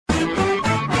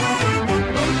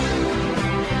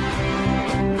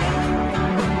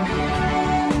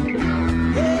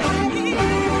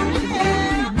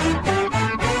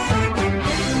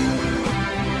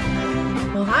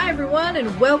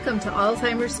Welcome to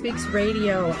Alzheimer's Speaks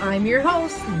Radio. I'm your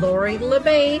host, Lori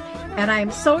LeBay, and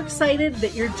I'm so excited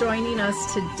that you're joining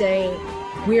us today.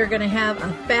 We are going to have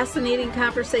a fascinating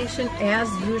conversation as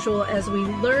usual as we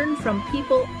learn from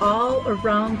people all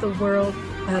around the world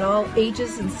at all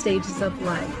ages and stages of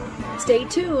life. Stay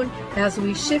tuned as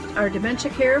we shift our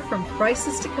dementia care from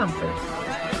crisis to comfort.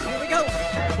 Here we go.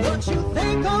 What you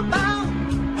think about,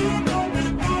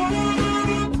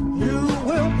 you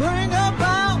will bring about.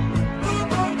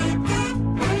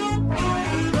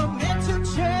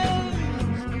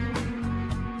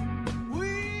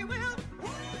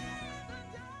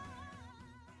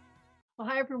 Well,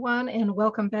 hi, everyone, and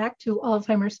welcome back to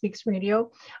Alzheimer's Speaks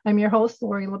Radio. I'm your host,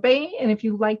 Lori LeBay, and if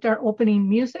you liked our opening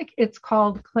music, it's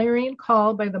called Clarion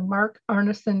Call by the Mark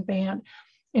Arneson Band,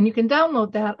 and you can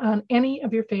download that on any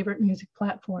of your favorite music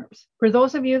platforms. For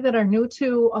those of you that are new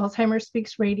to Alzheimer's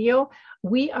Speaks Radio,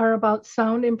 we are about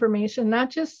sound information,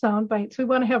 not just sound bites. We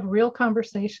want to have real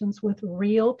conversations with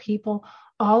real people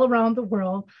all around the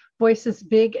world, voices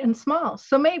big and small.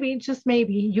 So maybe, just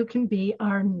maybe, you can be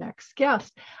our next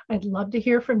guest. I'd love to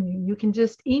hear from you. You can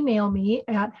just email me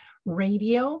at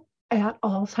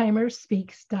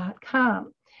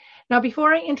radio@alzheimersspeaks.com. Now,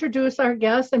 before I introduce our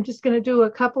guest, I'm just going to do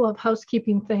a couple of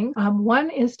housekeeping things.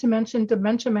 One is to mention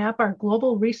Dementia Map, our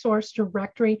global resource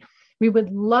directory. We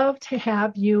would love to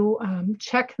have you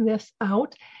check this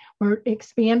out. We're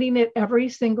expanding it every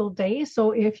single day.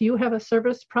 So if you have a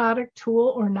service, product,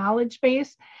 tool, or knowledge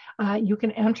base, you can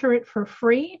enter it for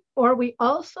free. Or we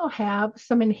also have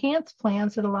some enhanced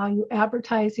plans that allow you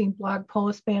advertising, blog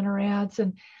posts, banner ads,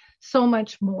 and so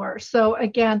much more. So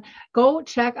again, go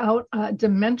check out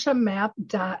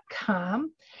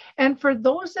dementiamap.com. And for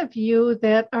those of you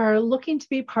that are looking to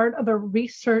be part of a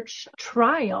research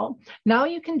trial, now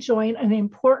you can join an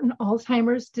important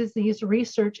Alzheimer's disease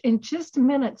research in just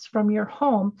minutes from your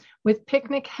home with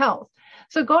Picnic Health.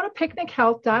 So go to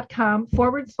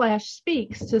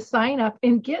picnichealth.com/speaks to sign up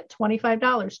and get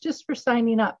 $25 just for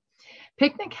signing up.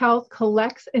 Picnic Health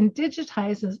collects and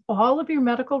digitizes all of your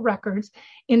medical records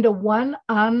into one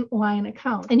online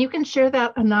account. And you can share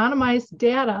that anonymized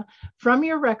data from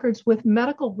your records with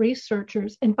medical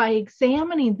researchers. And by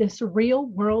examining this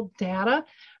real-world data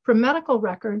from medical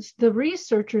records, the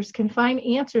researchers can find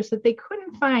answers that they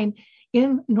couldn't find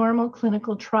in normal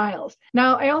clinical trials.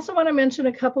 Now, I also want to mention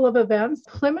a couple of events.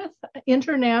 Plymouth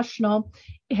International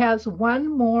has one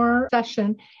more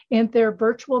session in their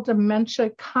virtual dementia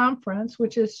conference,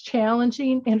 which is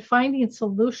challenging and finding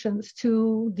solutions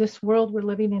to this world we're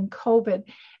living in, COVID,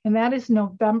 and that is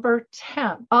November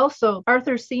 10th. Also,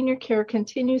 Arthur's Senior Care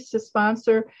continues to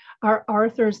sponsor our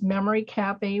Arthur's Memory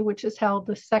Cafe, which is held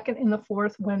the second and the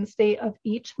fourth Wednesday of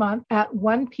each month at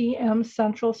 1 p.m.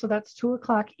 Central, so that's 2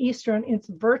 o'clock Eastern. It's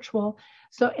virtual,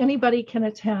 so anybody can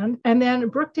attend. And then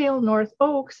Brookdale North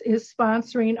Oaks is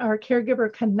sponsoring our Caregiver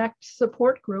Connect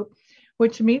support group,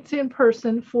 which meets in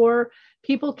person for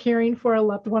people caring for a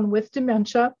loved one with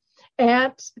dementia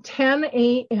at 10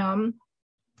 a.m.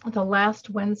 the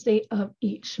last Wednesday of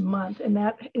each month, and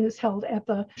that is held at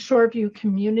the Shoreview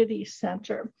Community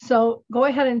Center. So go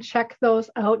ahead and check those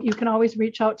out. You can always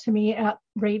reach out to me at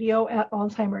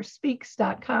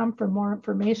radio@alzheimersspeaks.com for more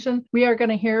information. We are going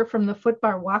to hear from the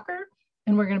Footbar Walker,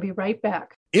 and we're going to be right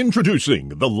back. Introducing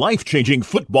the life-changing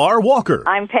Footbar Walker.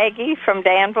 I'm Peggy from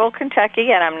Danville,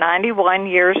 Kentucky, and I'm 91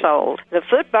 years old. The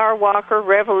Footbar Walker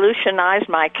revolutionized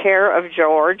my care of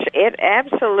George. It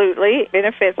absolutely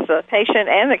benefits the patient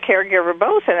and the caregiver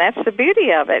both, and that's the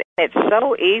beauty of it. It's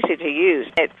so easy to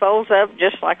use. It folds up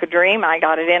just like a dream. I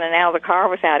got it in and out of the car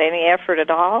without any effort at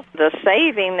all. The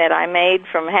saving that I made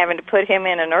from having to put him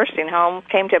in a nursing home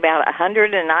came to about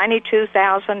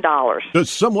 $192,000. Does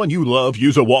someone you love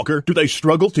use a walker? Do they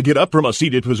struggle to get up from a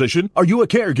seated position? Are you a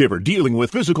caregiver dealing with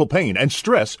physical pain and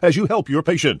stress as you help your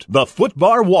patient? The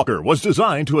Footbar Walker was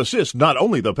designed to assist not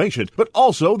only the patient, but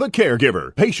also the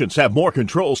caregiver. Patients have more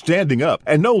control standing up,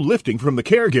 and no lifting from the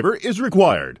caregiver is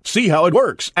required. See how it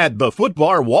works at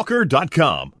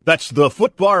thefootbarwalker.com. That's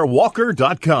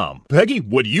thefootbarwalker.com. Peggy,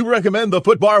 would you recommend the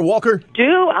Footbar Walker?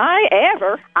 Do I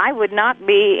ever? I would not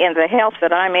be in the health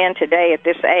that I'm in today at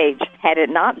this age had it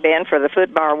not been for the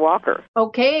Footbar Walker.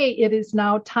 Okay, it is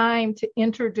now time to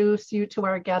introduce you to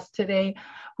our guest today,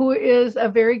 who is a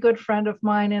very good friend of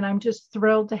mine, and I'm just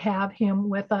thrilled to have him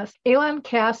with us. Alan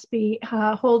Caspi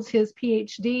holds his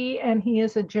PhD, and he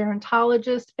is a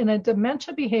gerontologist and a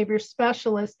dementia behavior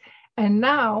specialist And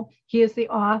now he is the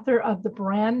author of the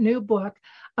brand new book,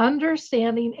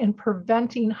 Understanding and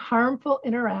Preventing Harmful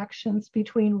Interactions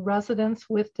Between Residents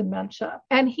with Dementia.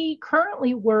 And he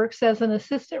currently works as an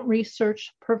assistant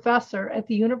research professor at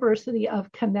the University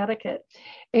of Connecticut.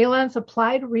 Elan's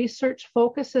applied research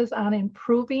focuses on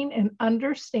improving and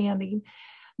understanding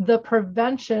the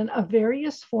prevention of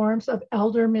various forms of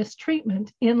elder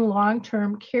mistreatment in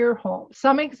long-term care homes.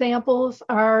 Some examples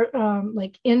are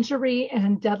like injury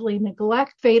and deadly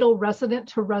neglect, fatal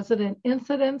resident-to-resident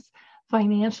incidents,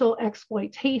 financial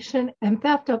exploitation, and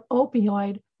theft of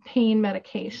opioid pain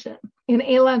medication. In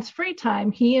Elan's free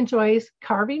time, he enjoys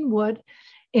carving wood,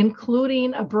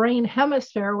 including a brain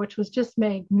hemisphere, which was just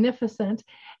magnificent,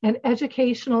 and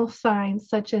educational signs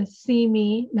such as See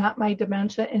Me, Not My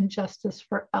Dementia, and Justice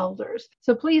for Elders.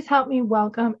 So please help me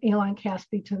welcome Elan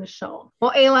Caspi to the show.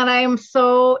 Well, Elan, I am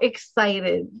so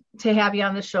excited to have you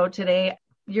on the show today.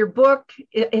 Your book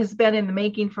has been in the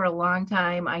making for a long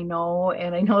time, I know,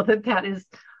 and I know that is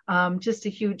just a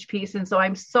huge piece. And so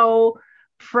I'm so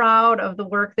proud of the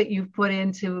work that you've put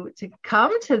into to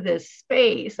come to this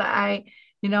space. I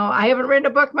haven't written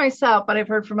a book myself, but I've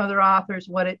heard from other authors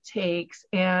what it takes.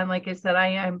 And like I said, I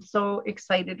am so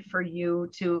excited for you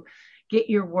to get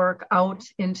your work out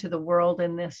into the world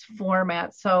in this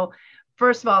format. So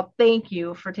first of all, thank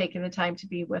you for taking the time to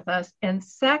be with us. And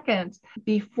second,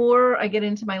 before I get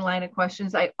into my line of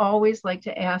questions, I always like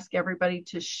to ask everybody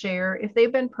to share if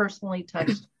they've been personally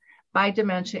touched by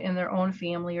dementia in their own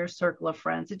family or circle of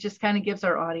friends. It just kind of gives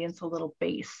our audience a little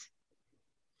base.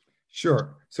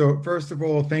 Sure. So first of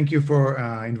all, thank you for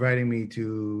inviting me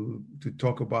to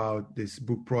talk about this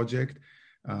book project.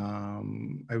 I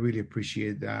really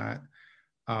appreciate that.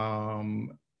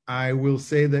 I will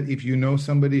say that if you know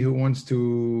somebody who wants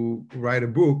to write a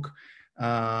book,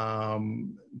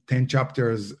 10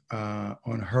 chapters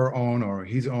on her own or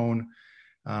his own,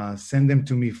 send them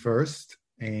to me first,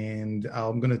 and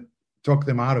I'm going to talk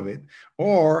them out of it.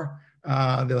 Or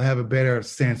they'll have a better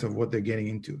sense of what they're getting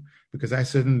into, because I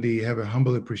certainly have a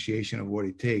humble appreciation of what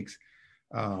it takes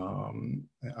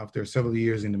after several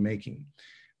years in the making.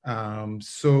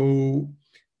 So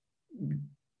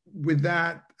with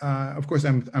that, of course,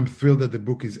 I'm thrilled that the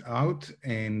book is out,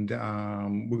 and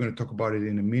we're going to talk about it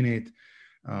in a minute.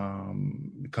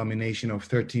 The culmination of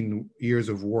 13 years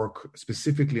of work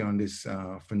specifically on this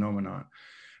phenomenon.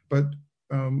 But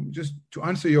just to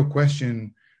answer your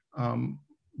question,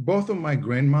 both of my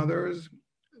grandmothers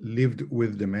lived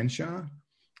with dementia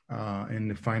in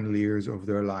the final years of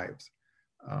their lives.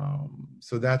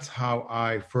 So that's how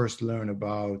I first learned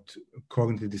about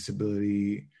cognitive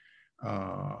disability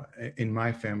in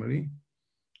my family.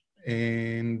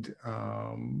 And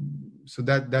so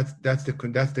that's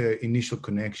the initial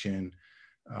connection,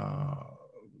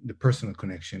 the personal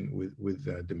connection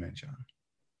with dementia.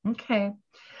 Okay.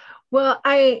 Well,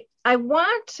 I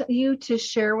want you to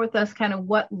share with us kind of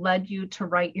what led you to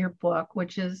write your book,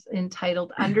 which is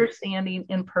entitled Understanding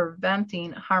and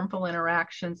Preventing Harmful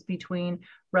Interactions Between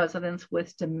Residents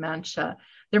with Dementia.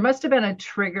 There must have been a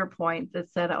trigger point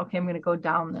that said, okay, I'm going to go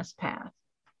down this path.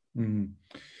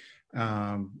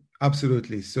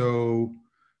 Absolutely. So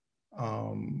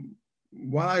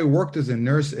while I worked as a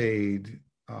nurse aide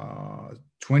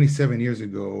 27 years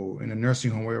ago in a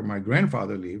nursing home where my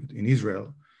grandfather lived in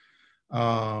Israel,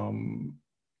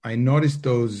 I noticed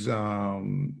those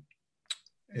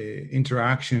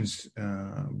interactions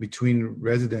between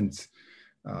residents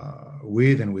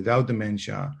with and without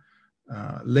dementia.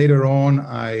 Later on,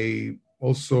 I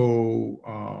also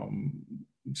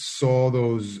saw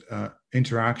those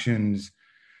interactions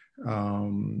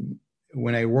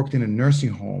when I worked in a nursing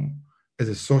home as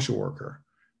a social worker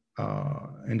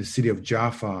in the city of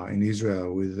Jaffa in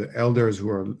Israel, with elders who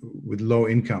are with low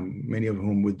income, many of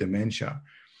whom with dementia.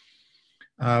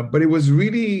 But it was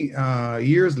really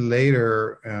years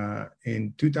later,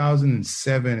 in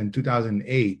 2007 and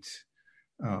 2008,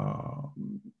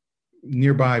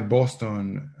 nearby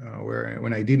Boston,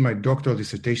 when I did my doctoral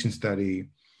dissertation study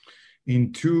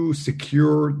in 2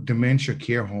 secure dementia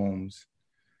care homes,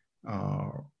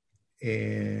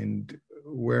 and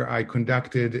where I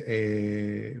conducted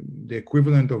the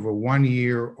equivalent of a 1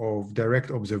 year of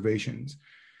direct observations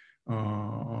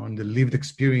on the lived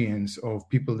experience of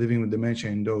people living with dementia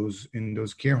in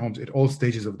those care homes at all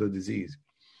stages of the disease.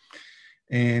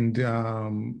 And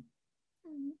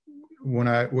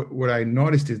what I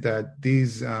noticed is that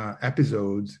these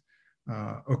episodes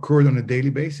occurred on a daily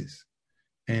basis,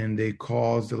 and they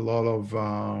caused a lot of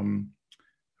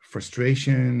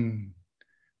frustration,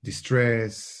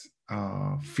 distress,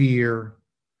 fear,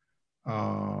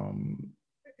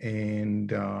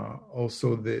 and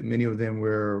also many of them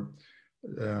were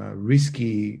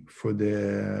risky for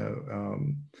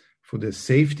the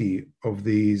safety of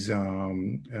these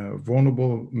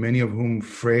vulnerable, many of whom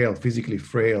physically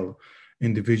frail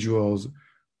individuals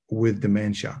with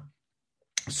dementia.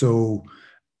 So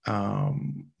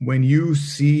when you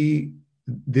see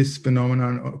this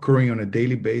phenomenon occurring on a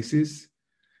daily basis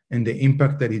and the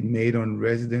impact that it made on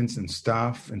residents and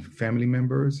staff and family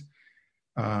members,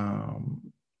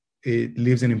 it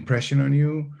leaves an impression on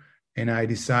you. And I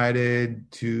decided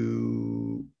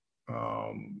to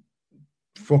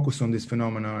focus on this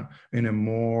phenomenon in a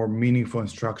more meaningful and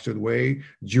structured way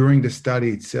during the study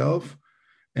itself,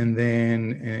 and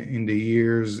then in the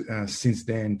years since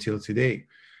then till today.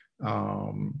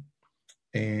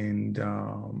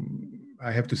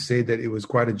 I have to say that it was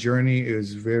quite a journey.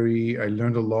 I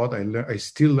learned a lot. I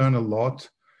still learn a lot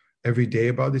every day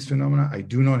about this phenomenon. I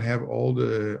do not have all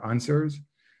the answers.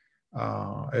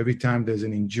 Every time there's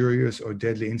an injurious or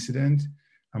deadly incident,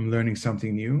 I'm learning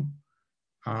something new.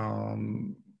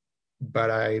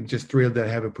 But I'm just thrilled that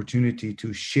I have opportunity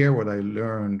to share what I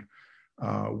learned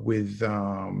with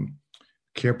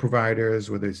care providers,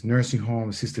 whether it's nursing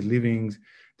homes, assisted livings,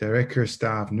 direct care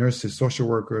staff, nurses, social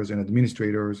workers, and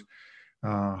administrators,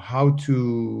 how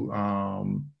to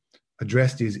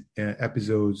address these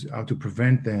episodes, how to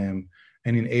prevent them,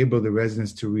 and enable the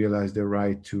residents to realize their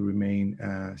right to remain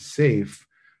safe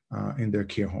in their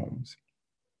care homes.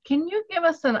 Can you give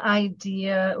us an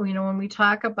idea, when we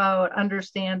talk about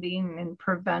understanding and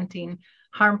preventing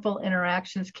harmful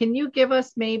interactions, can you give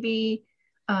us maybe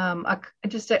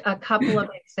just a couple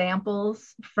of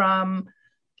examples from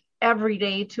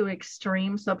everyday to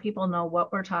extreme so people know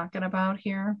what we're talking about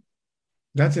here?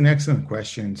 That's an excellent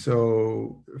question.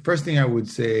 So first thing I would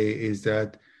say is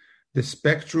that the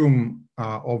spectrum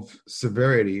of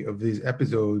severity of these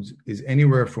episodes is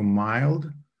anywhere from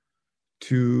mild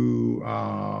to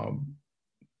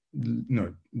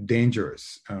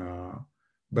dangerous.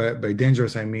 But by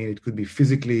dangerous, I mean it could be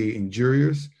physically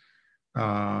injurious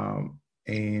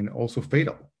and also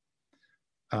fatal.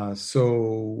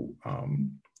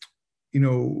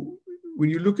 When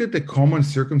you look at the common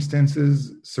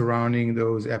circumstances surrounding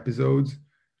those episodes,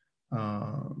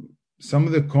 some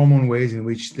of the common ways in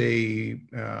which they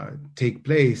take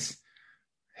place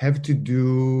have to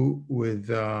do with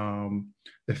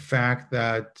the fact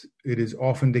that it is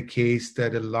often the case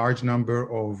that a large number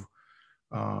of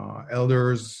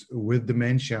elders with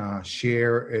dementia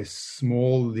share a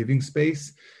small living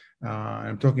space.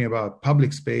 I'm talking about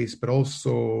public space, but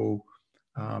also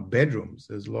bedrooms.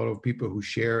 There's a lot of people who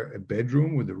share a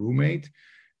bedroom with a roommate.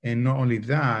 And not only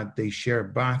that, they share a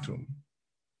bathroom.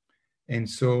 And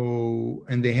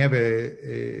they have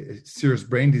a serious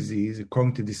brain disease, a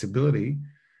cognitive disability.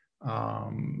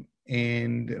 And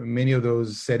many of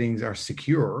those settings are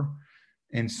secure.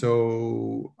 And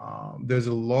so there's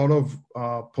a lot of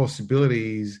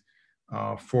possibilities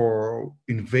for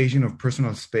invasion of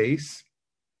personal space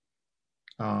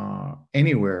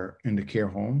anywhere in the care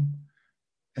home.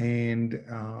 And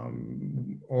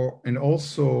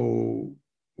also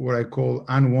what I call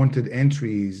unwanted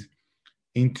entries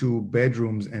into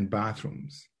bedrooms and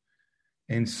bathrooms.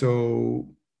 And so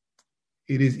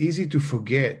it is easy to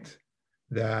forget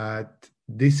that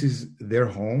this is their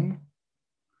home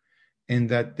and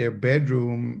that their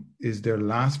bedroom is their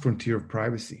last frontier of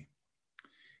privacy.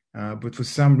 But for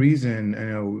some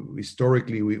reason,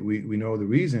 historically, we know the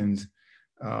reasons.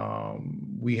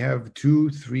 We have 2,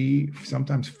 3,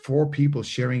 sometimes 4 people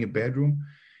sharing a bedroom,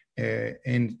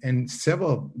 and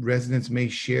several residents may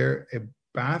share a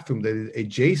bathroom that is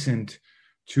adjacent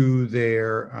to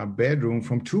their bedroom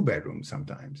from 2 bedrooms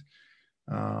sometimes.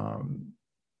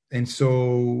 And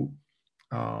so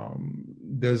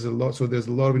there's a lot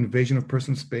of invasion of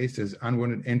personal space. There's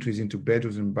unwanted entries into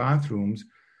bedrooms and bathrooms.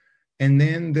 And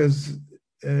then there's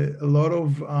a lot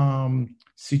of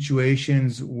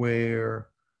situations where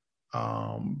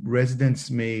residents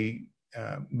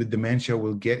with dementia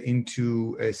will get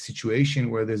into a situation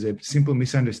where there's a simple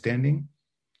misunderstanding,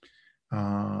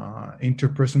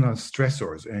 interpersonal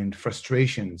stressors and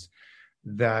frustrations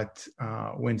that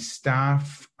when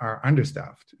staff are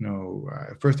understaffed.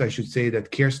 First I should say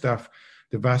that care staff,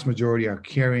 the vast majority are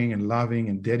caring and loving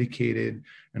and dedicated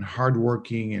and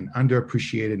hardworking and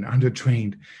underappreciated and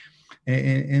undertrained.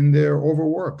 And they're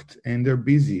overworked and they're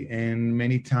busy. And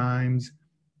many times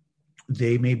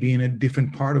they may be in a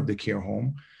different part of the care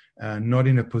home, not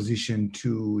in a position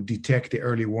to detect the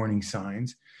early warning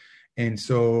signs. And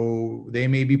so they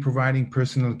may be providing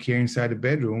personal care inside the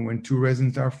bedroom when 2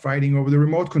 residents are fighting over the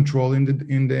remote control in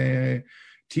the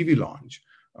TV lounge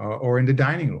or in the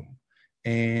dining room.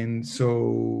 And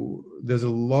so there's a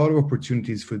lot of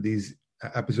opportunities for these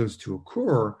episodes to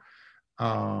occur.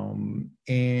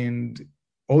 And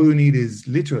all you need is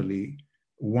literally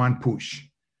one push.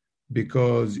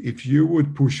 Because if you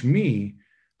would push me,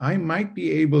 I might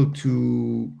be able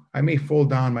to, I may fall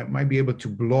down, might be able to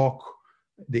block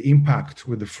the impact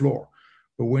with the floor.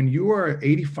 But when you are an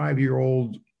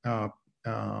 85-year-old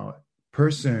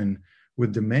person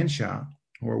with dementia,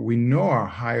 or we know are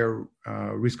higher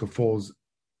risk of falls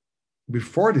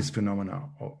before this phenomena,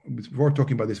 or before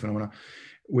talking about this phenomena,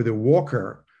 with a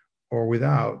walker or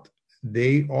without,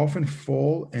 they often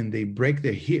fall and they break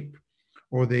their hip,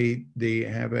 or they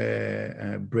have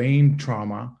a brain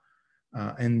trauma,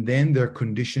 and then their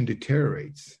condition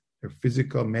deteriorates, their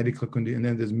physical, medical condition, and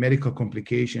then there's medical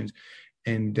complications,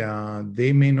 and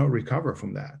they may not recover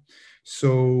from that.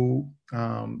 So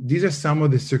these are some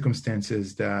of the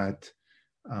circumstances that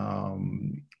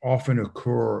often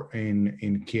occur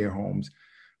in care homes,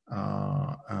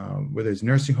 whether it's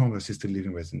nursing homes or assisted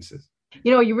living residences.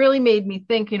 You know, you really made me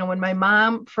think, when my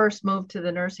mom first moved to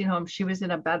the nursing home, she was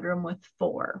in a bedroom with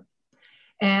 4.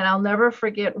 And I'll never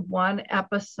forget one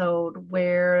episode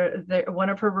where one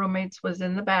of her roommates was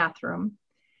in the bathroom,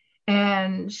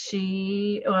 and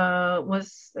she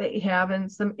was having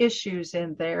some issues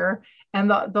in there, and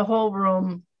the whole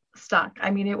room stunk.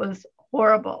 I mean, it was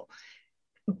horrible.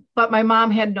 But my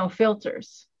mom had no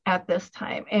filters at this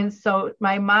time. And so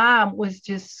my mom was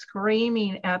just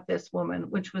screaming at this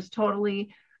woman, which was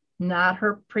totally not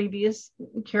her previous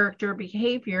character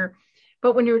behavior.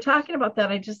 But when you were talking about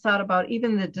that, I just thought about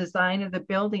even the design of the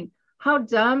building. How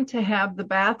dumb to have the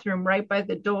bathroom right by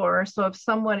the door. So if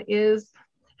someone is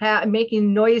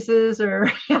making noises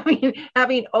or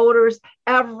having odors,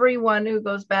 everyone who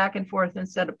goes back and forth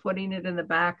instead of putting it in the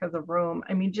back of the room.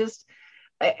 I mean,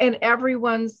 and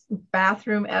everyone's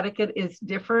bathroom etiquette is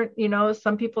different.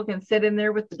 Some people can sit in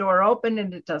there with the door open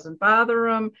and it doesn't bother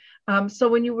them. So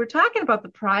when you were talking about the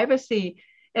privacy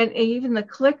and even the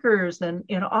clickers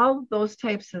and all of those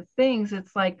types of things,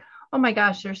 it's like, oh my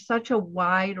gosh, there's such a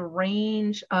wide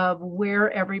range of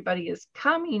where everybody is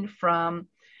coming from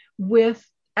with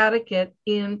etiquette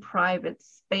in private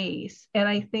space. And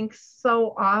I think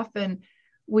so often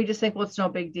we just think, well, it's no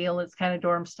big deal. It's kind of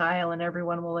dorm style and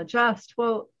everyone will adjust.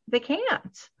 Well, they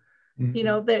can't.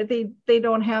 Mm-hmm. They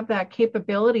don't have that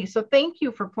capability. So thank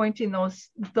you for pointing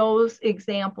those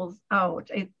examples out.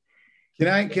 Can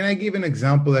I give an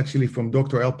example actually from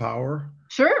Dr. L. Power?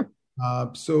 Sure.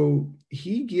 So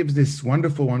he gives this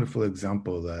wonderful, wonderful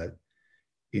example that,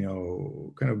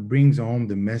 kind of brings home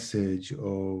the message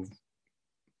of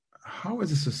how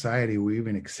as a society we're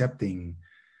even accepting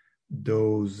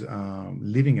those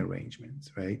living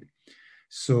arrangements, right?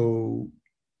 So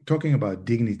talking about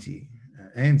dignity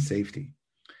and safety.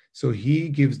 So he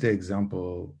gives the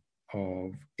example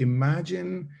of,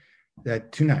 imagine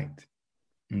that tonight,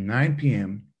 9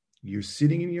 p.m., you're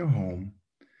sitting in your home,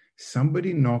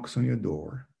 somebody knocks on your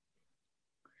door,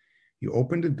 you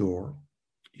open the door,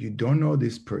 you don't know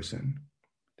this person,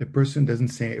 the person doesn't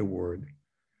say a word,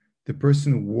 the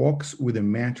person walks with a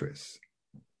mattress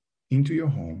into your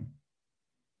home,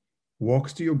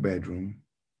 walks to your bedroom,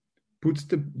 puts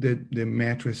the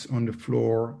mattress on the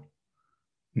floor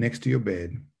next to your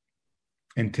bed,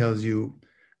 and tells you,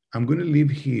 I'm going to live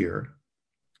here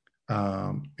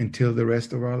until the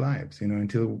rest of our lives,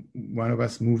 until one of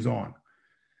us moves on.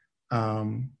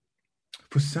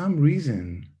 For some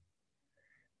reason,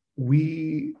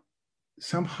 we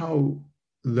somehow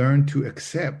learn to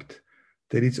accept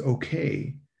that it's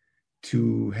okay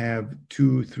to have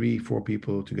 2, 3, 4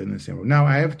 people together in the same room. Now,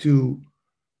 I have to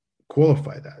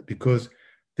qualify that because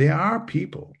there are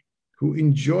people who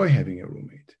enjoy having a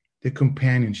roommate, the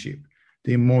companionship,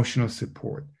 the emotional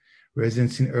support.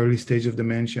 Residents in early stage of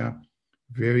dementia,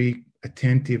 very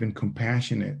attentive and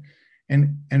compassionate,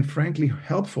 and frankly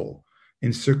helpful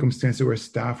in circumstances where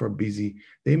staff are busy.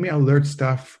 They may alert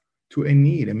staff to a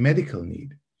need, a medical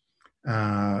need.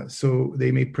 So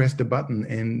they may press the button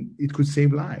and it could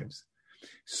save lives.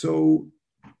 So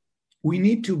we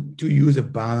need to use a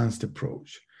balanced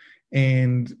approach.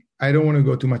 And I don't want to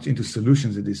go too much into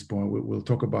solutions at this point. We'll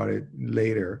talk about it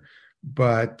later.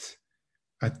 But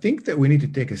I think that we need to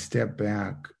take a step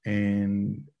back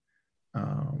and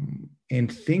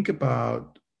think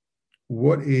about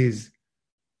what's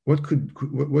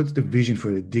the vision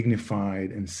for the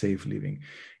dignified and safe living.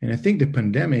 And I think the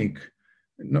pandemic,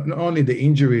 not only the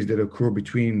injuries that occur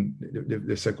between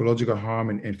the psychological harm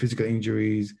and physical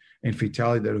injuries and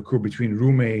fatality that occur between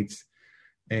roommates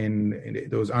and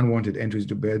those unwanted entries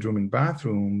to bedroom and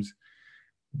bathrooms,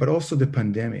 but also the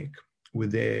pandemic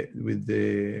with the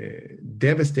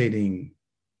devastating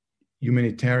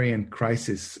humanitarian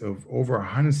crisis of over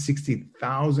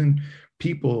 160,000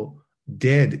 people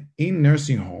dead in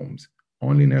nursing homes,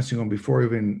 only nursing home, before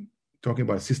even talking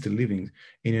about assisted living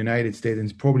in the United States, and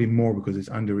it's probably more because it's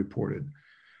underreported.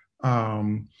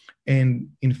 And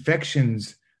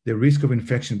infections, the risk of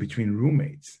infection between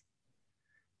roommates.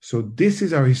 So this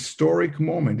is our historic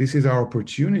moment. This is our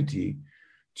opportunity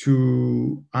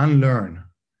to unlearn,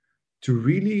 to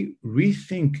really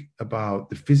rethink about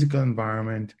the physical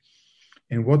environment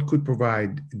and what could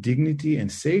provide dignity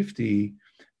and safety,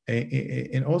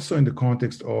 and also in the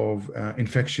context of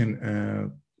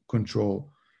infection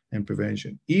control and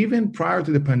prevention. Even prior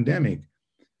to the pandemic,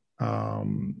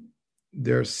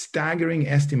 there are staggering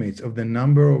estimates of the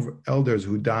number of elders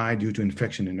who died due to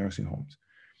infection in nursing homes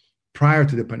prior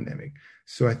to the pandemic.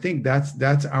 So I think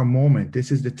that's our moment.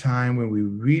 This is the time when we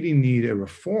really need a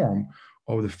reform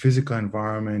of the physical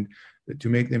environment to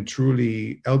make them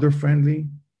truly elder-friendly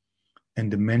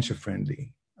and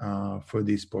dementia-friendly for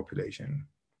this population.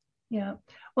 Yeah.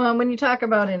 Well, when you talk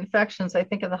about infections, I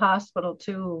think of the hospital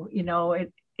too. You know,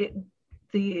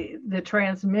 the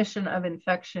transmission of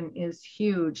infection is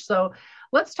huge. So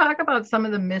let's talk about some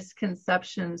of the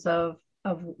misconceptions of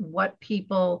what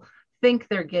people think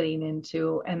they're getting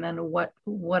into, and then what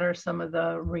are some of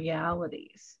the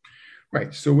realities.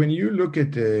 Right. So when you look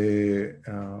at the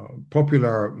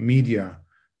popular media,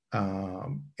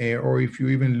 or if you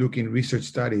even look in research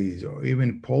studies or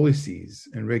even policies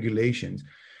and regulations,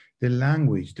 the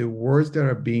language, the words that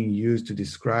are being used to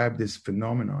describe this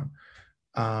phenomenon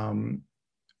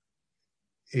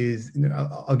is,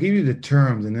 I'll give you the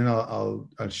terms, and then I'll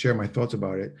share my thoughts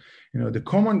about it.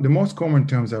 The most common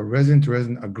terms are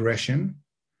resident-to-resident aggression,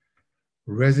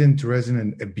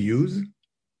 resident-to-resident abuse,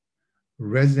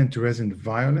 resident-to-resident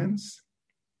violence,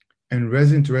 and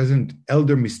resident-to-resident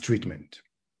elder mistreatment.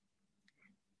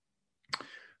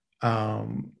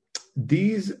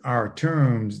 These are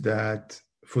terms that,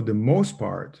 for the most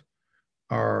part,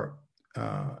 are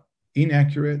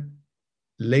inaccurate,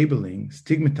 labeling,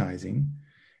 stigmatizing,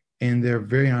 and they're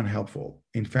very unhelpful.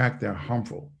 In fact, they're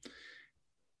harmful.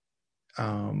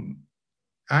 I'm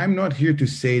not here to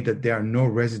say that there are no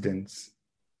residents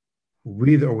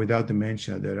with or without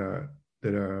dementia that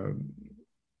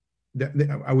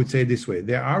I would say it this way: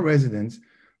 there are residents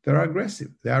that are aggressive.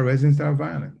 There are residents that are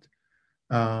violent.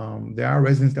 There are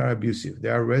residents that are abusive.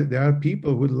 There are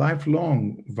people with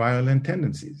lifelong violent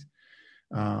tendencies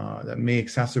that may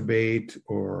exacerbate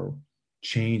or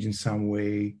change in some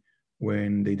way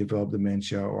when they develop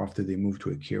dementia or after they move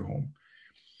to a care home.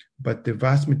 But the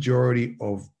vast majority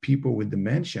of people with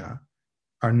dementia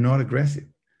are not aggressive.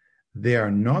 They are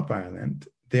not violent.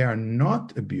 They are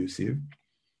not abusive.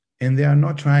 And they are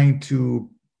not trying to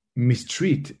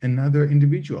mistreat another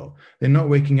individual. They're not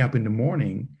waking up in the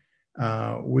morning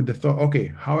with the thought,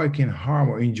 okay, how I can harm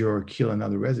or injure or kill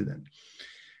another resident.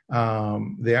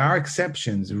 There are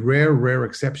exceptions, rare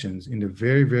exceptions in the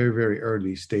very, very, very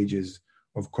early stages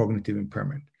of cognitive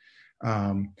impairment.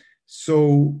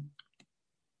 So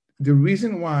the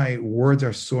reason why words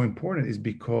are so important is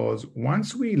because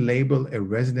once we label a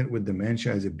resident with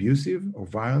dementia as abusive or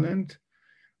violent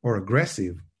or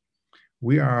aggressive,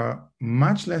 we are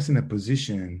much less in a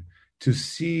position to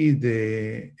see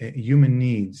the human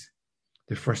needs,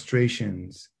 the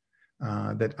frustrations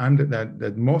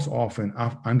that most often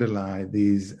underlie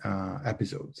these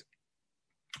episodes.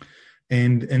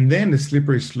 And then the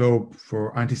slippery slope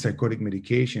for antipsychotic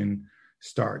medication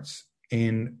starts.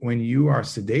 And when you are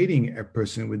sedating a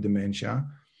person with dementia,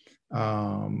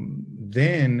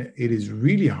 then it is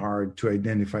really hard to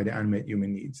identify the unmet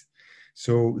human needs.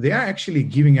 So they are actually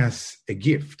giving us a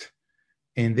gift,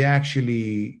 and they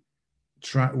actually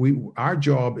our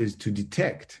job is to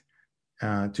detect,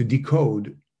 to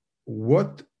decode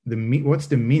what's the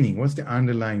meaning, what's the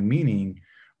underlying meaning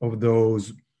of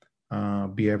those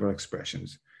behavioral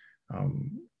expressions.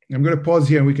 I'm going to pause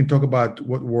here and we can talk about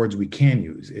what words we can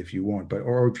use if you want,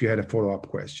 or if you had a follow-up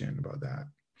question about that.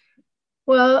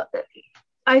 Well,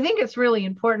 I think it's really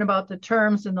important about the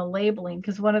terms and the labeling,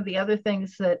 because one of the other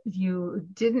things that you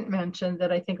didn't mention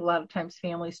that I think a lot of times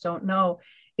families don't know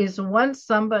is once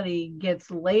somebody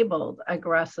gets labeled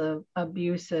aggressive,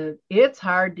 abusive, it's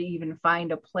hard to even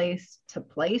find a place to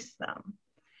place them.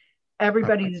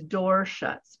 Everybody's door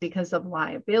shuts because of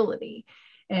liability.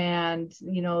 And,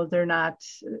 they're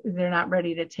not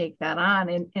ready to take that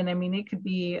on. And I mean, it could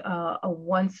be a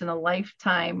once in a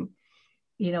lifetime,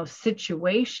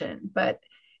 situation, but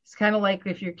it's kind of like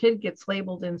if your kid gets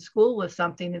labeled in school with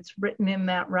something, it's written in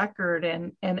that record,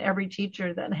 and every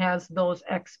teacher that has those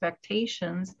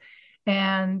expectations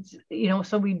And,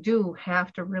 so we do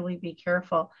have to really be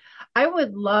careful. I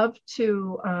would love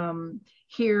to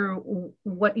hear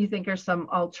what you think are some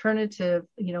alternative,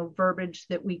 verbiage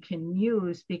that we can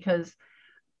use, because,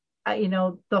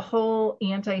 the whole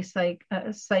anti-psych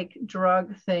psych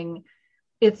drug thing,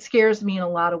 it scares me in a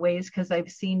lot of ways because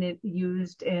I've seen it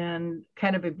used and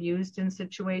kind of abused in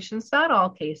situations. Not all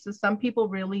cases. Some people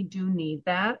really do need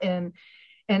that and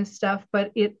stuff,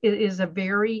 but it is a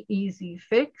very easy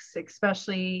fix,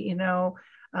 especially,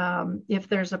 if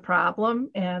there's a problem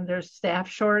and there's staff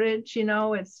shortage,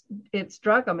 it's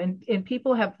drug them. And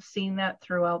people have seen that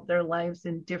throughout their lives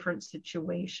in different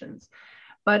situations.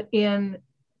 But in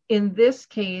this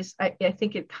case, I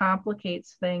think it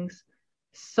complicates things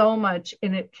so much,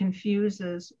 and it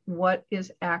confuses what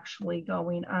is actually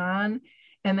going on.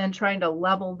 And then trying to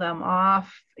level them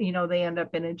off, they end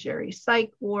up in a Jerry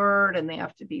psych ward and they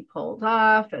have to be pulled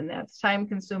off, and that's time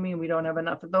consuming. We don't have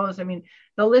enough of those. I mean,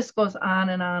 the list goes on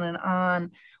and on and on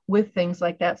with things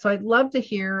like that. So I'd love to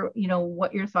hear,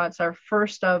 what your thoughts are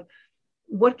first of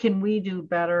what can we do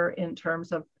better in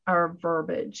terms of our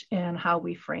verbiage and how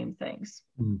we frame things.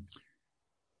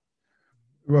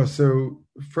 Well, so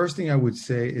first thing I would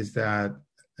say is that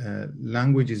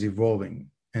language is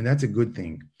evolving, and that's a good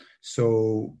thing.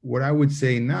 So what I would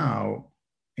say now,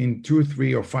 in 2,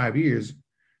 3, or 5 years,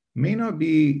 may not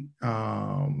be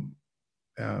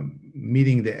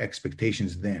meeting the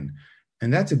expectations then.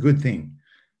 And that's a good thing.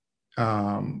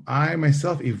 I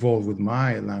myself evolve with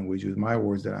my language, with my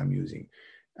words that I'm using.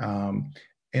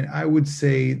 And I would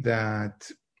say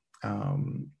that,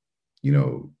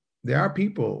 there are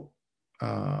people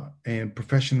and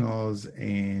professionals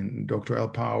and Dr. L.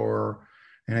 Power,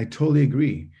 and I totally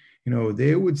agree.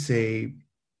 They would say,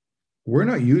 we're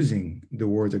not using the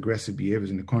words aggressive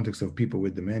behaviors in the context of people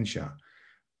with dementia.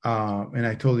 And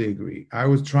I totally agree. I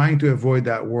was trying to avoid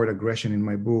that word aggression in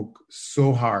my book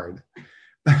so hard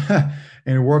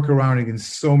and work around it in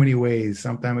so many ways.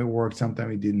 Sometimes it worked,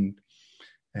 sometimes it didn't.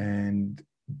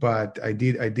 But I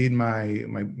did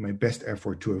my best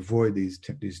effort to avoid these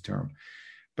terms.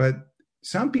 But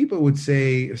some people would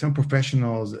say, some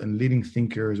professionals and leading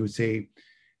thinkers would say,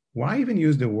 why even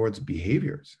use the words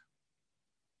behaviors,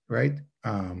 right?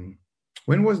 There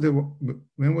was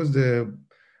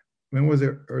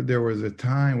a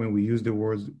time when we used the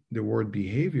word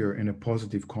behavior in a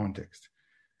positive context,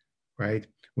 right?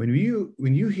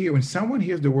 When someone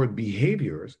hears the word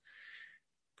behaviors,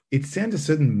 it sends a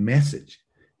certain message,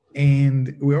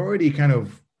 and we're already kind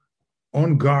of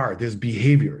on guard. There's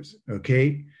behaviors,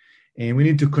 okay? And we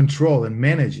need to control and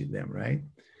manage them, right?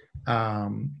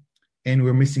 And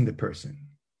we're missing the person,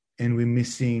 and we're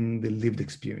missing the lived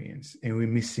experience, and we're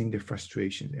missing their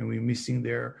frustrations, and we're missing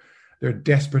their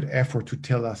desperate effort to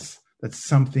tell us that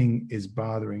something is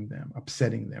bothering them,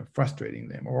 upsetting them, frustrating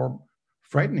them, or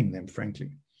frightening them,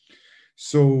 frankly.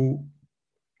 So,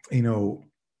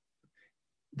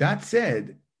 that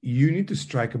said, you need to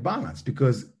strike a balance,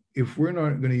 because if we're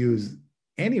not going to use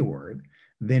any word,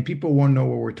 then people won't know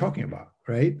what we're talking about,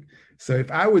 right? So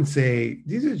if I would say,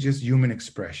 these are just human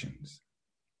expressions,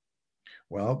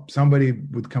 well, somebody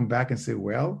would come back and say,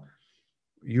 well,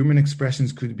 human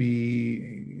expressions could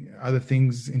be other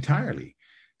things entirely.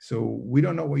 So we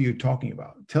don't know what you're talking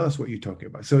about. Tell us what you're talking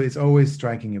about. So it's always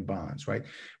striking a balance, right?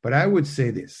 But I would say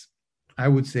this. I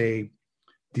would say,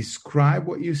 describe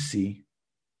what you see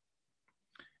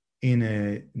in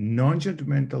a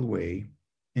non-judgmental way,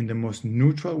 in the most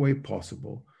neutral way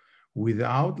possible,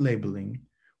 without labeling,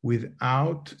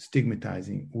 without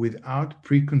stigmatizing, without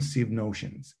preconceived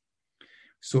notions.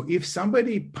 So if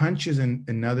somebody punches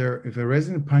if a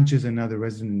resident punches another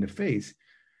resident in the face,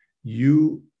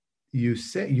 you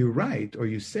say, you're right, or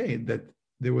you say that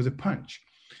there was a punch.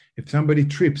 If somebody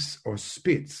trips or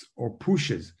spits or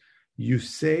pushes, you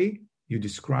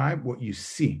describe what you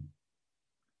see.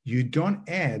 You don't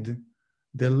add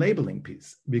the labeling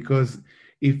piece, because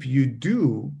if you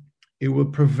do, it will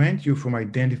prevent you from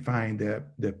identifying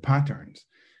the patterns.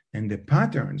 And the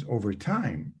patterns over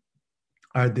time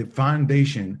are the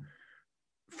foundation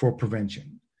for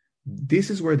prevention. This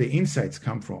is where the insights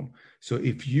come from. So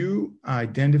if you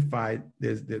identify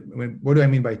what do I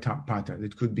mean by pattern?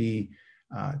 It could be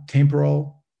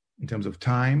temporal in terms of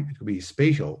time. It could be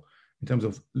spatial in terms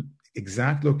of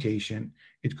exact location.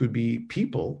 It could be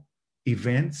people,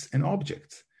 events, and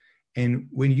objects. And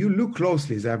when you look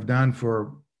closely, as I've done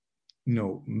for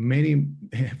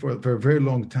for a very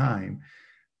long time,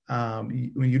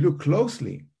 when you look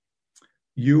closely,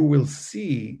 you will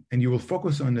see, and you will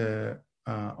focus on the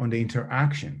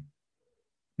interaction,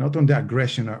 not on the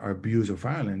aggression or abuse or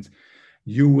violence.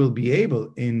 you will be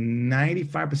able, in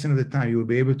 95% of the time, you will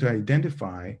be able to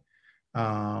identify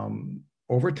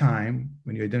over time,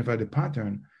 when you identify the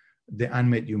pattern, the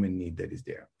unmet human need that is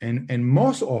there. And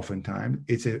most oftentimes,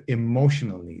 it's an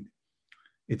emotional need.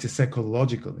 It's a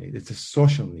psychological need. It's a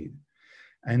social need.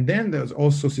 And then there's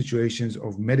also situations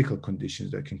of medical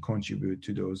conditions that can contribute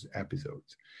to those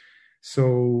episodes.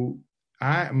 So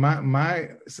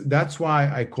that's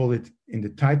why I call it, in the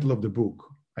title of the book,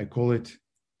 I call it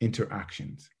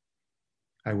interactions.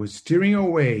 I was steering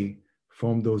away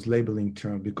from those labeling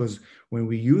terms, because when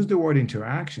we use the word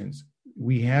interactions,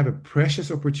 we have a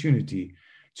precious opportunity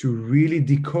to really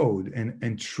decode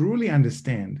and truly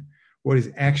understand what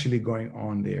is actually going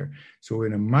on there. So we're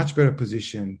in a much better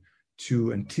position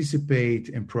to anticipate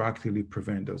and proactively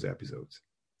prevent those episodes.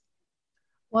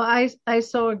 Well, I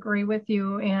so agree with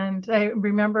you. And I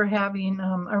remember having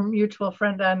our mutual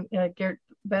friend on, Gert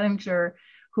Benninger,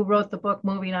 who wrote the book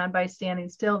Moving On by Standing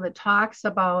Still, that talks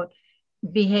about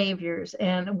behaviors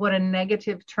and what a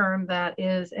negative term that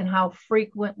is and how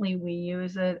frequently we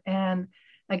use it. And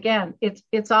again,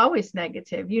 it's always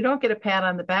negative. You don't get a pat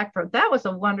on the back for that was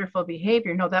a wonderful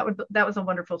behavior. No, that was a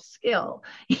wonderful skill.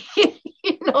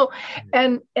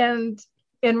 And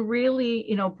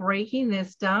really, breaking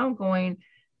this down, going,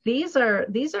 these are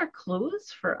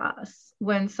clues for us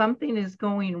when something is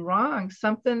going wrong,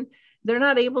 something they're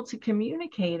not able to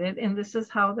communicate it, and this is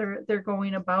how they're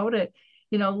going about it.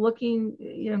 Looking,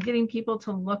 getting people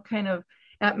to look kind of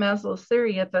at Maslow's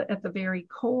theory at the very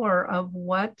core of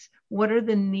what are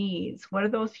the needs, what are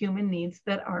those human needs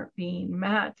that aren't being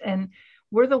met, and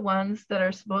we're the ones that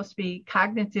are supposed to be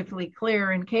cognitively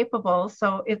clear and capable.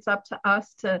 So it's up to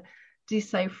us to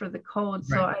decipher the code.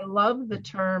 Right. So I love the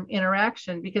term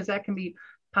interaction, because that can be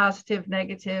positive,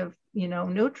 negative,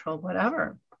 neutral,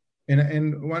 whatever.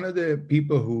 And one of the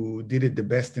people who did it the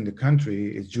best in the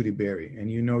country is Judy Berry.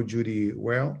 And you know Judy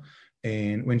well.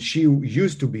 And when she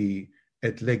used to be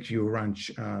at Lakeview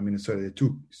Ranch, Minnesota, the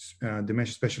two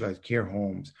dementia specialized care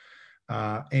homes,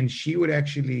 and she would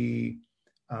actually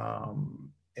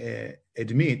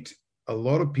admit a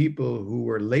lot of people who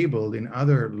were labeled in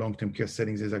other long-term care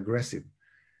settings as aggressive.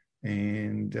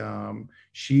 And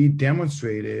she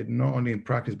demonstrated, not only in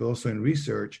practice, but also in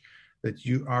research, that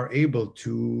you are able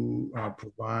to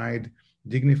provide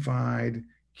dignified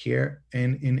care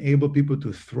and enable people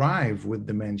to thrive with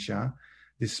dementia,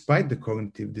 despite the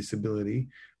cognitive disability,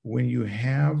 when you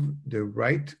have the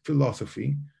right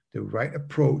philosophy, the right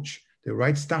approach, the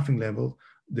right staffing level,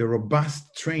 the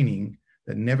robust training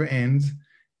that never ends,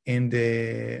 and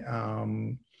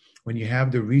when you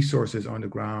have the resources on the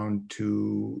ground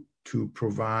to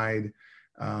provide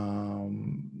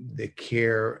the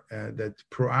care that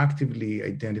proactively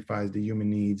identifies the human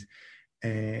needs,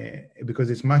 because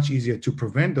it's much easier to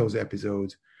prevent those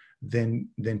episodes than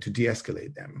to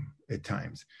de-escalate them at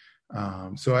times.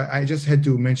 So I just had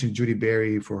to mention Judy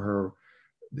Berry for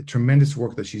the tremendous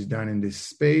work that she's done in this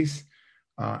space,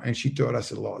 and she taught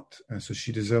us a lot, and so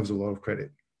she deserves a lot of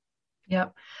credit.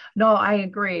 Yep. No, I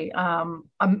agree.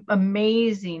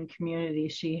 Amazing community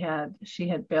she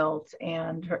had built,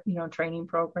 and her, training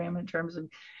program in terms of,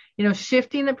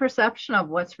 shifting the perception of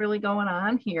what's really going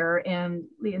on here, and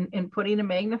putting a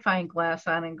magnifying glass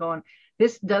on and going,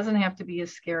 this doesn't have to be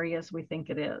as scary as we think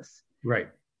it is. Right.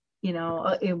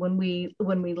 When we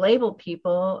label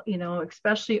people,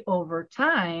 especially over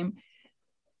time,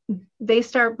 they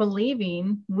start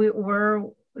believing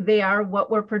they are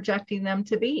what we're projecting them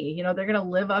to be. They're going to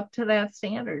live up to that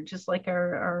standard, just like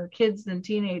our kids and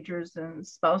teenagers and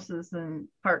spouses and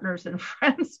partners and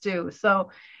friends do. So,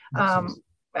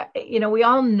 we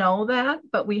all know that,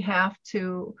 but we have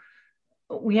to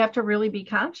really be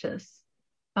conscious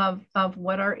of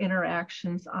what our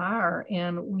interactions are,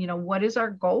 and, what is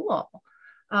our goal?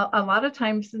 A lot of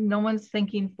times no one's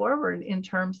thinking forward in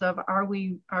terms of, are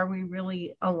we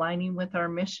really aligning with our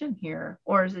mission here,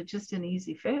 or is it just an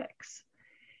easy fix?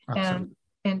 Absolutely.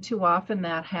 And too often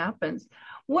that happens.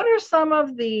 What are some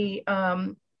of the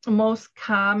most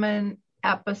common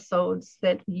episodes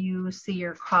that you see,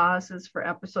 or causes for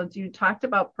episodes? You talked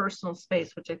about personal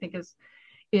space, which I think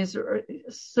is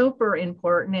super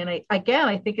important. And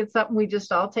I think it's something we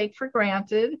just all take for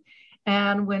granted.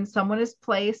 And when someone is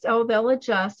placed, they'll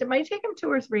adjust. It might take them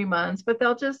 2 or 3 months, but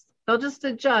they'll just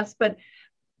adjust. But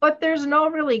there's no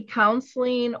really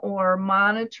counseling or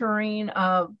monitoring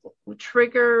of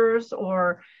triggers,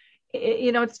 or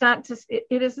it's not just, it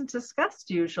isn't discussed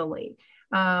usually,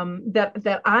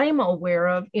 that I'm aware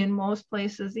of in most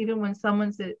places. Even when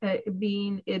someone's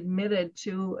being admitted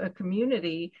to a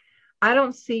community, I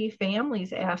don't see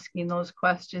families asking those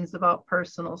questions about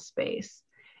personal space.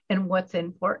 and what's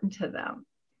important to them.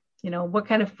 What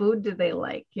kind of food do they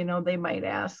like? They might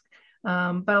ask.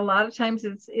 But a lot of times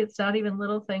it's not even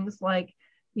little things like,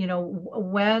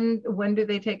 when do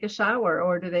they take a shower,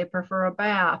 or do they prefer a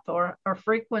bath, or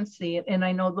frequency? And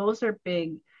I know those are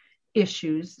big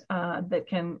issues that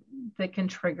can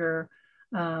trigger,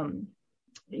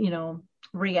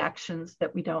 reactions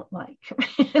that we don't like,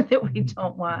 that we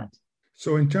don't want.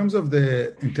 So in terms of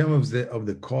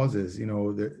the causes,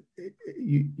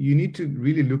 you need to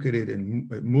really look at it in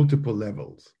multiple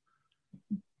levels.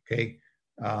 Okay.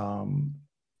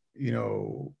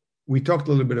 We talked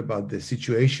a little bit about the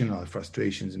situational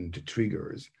frustrations and the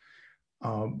triggers,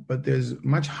 but there's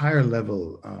much higher level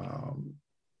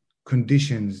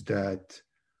conditions that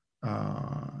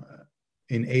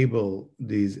enable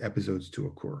these episodes to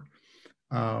occur.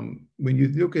 When you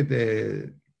look at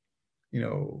the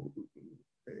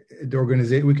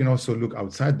organization, we can also look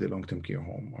outside the long-term care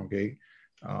home. Okay,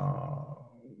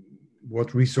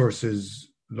 what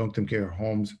resources long-term care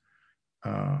homes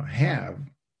have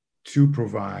to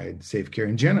provide safe care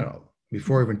in general,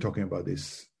 before even talking about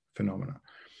this phenomena.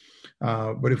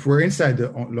 But if we're inside the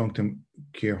long-term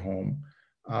care home,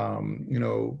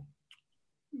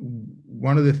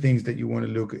 one of the things that you want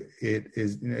to look at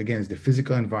is the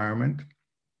physical environment.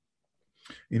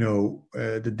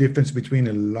 The difference between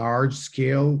a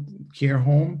large-scale care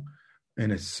home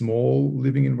and a small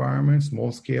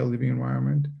scale living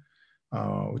environment.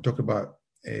 We talk about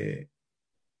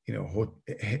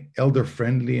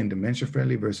elder-friendly and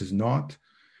dementia-friendly versus not.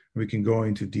 We can go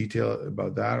into detail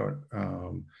about that.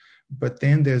 But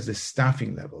then there's the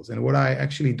staffing levels. And what I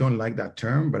actually don't like that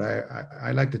term, but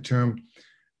I like the term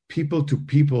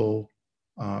people-to-people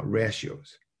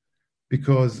ratios,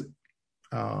 because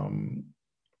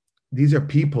these are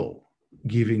people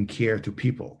giving care to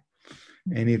people.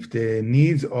 And if the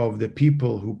needs of the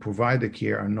people who provide the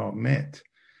care are not met,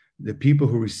 the people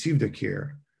who receive the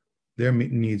care, their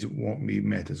needs won't be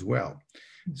met as well.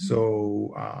 Mm-hmm.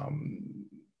 So,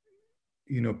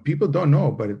 people don't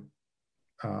know, but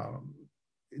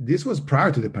this was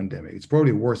prior to the pandemic. It's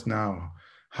probably worse now.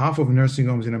 Half of nursing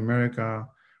homes in America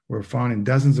were found in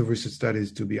dozens of research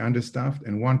studies to be understaffed,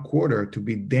 and 1/4 to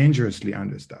be dangerously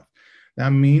understaffed.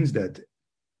 That means that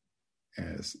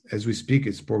as we speak,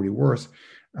 it's probably worse.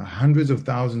 Hundreds of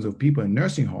thousands of people in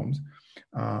nursing homes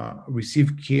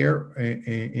receive care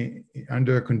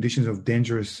under conditions of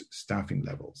dangerous staffing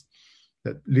levels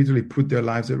that literally put their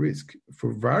lives at risk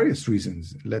for various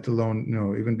reasons, let alone,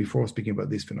 even before speaking about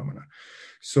this phenomena.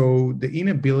 So the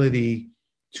inability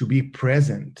to be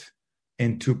present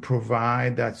and to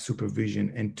provide that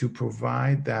supervision and to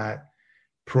provide that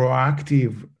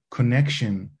proactive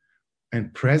connection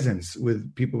and presence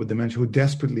with people with dementia who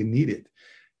desperately need it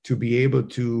to be able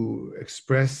to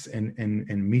express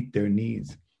and meet their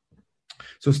needs.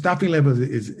 So staffing levels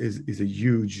is a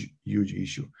huge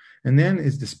issue. And then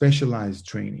is the specialized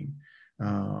training.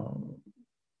 A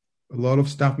lot of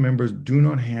staff members do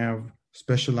not have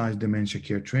specialized dementia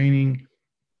care training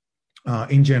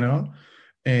in general.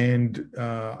 And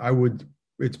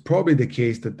it's probably the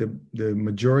case that the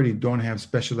majority don't have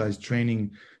specialized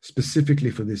training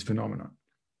specifically for this phenomenon.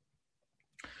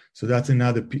 So that's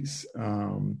another piece.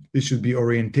 This should be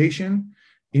orientation,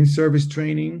 in-service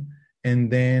training,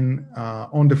 and then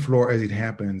on the floor as it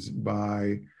happens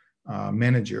by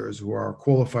managers who are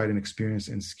qualified and experienced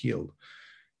and skilled.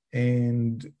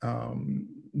 And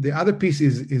the other piece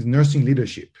is nursing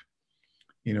leadership.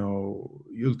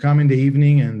 You'll come in the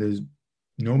evening and there's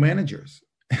no managers.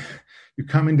 You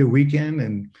come in the weekend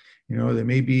and, there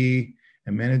may be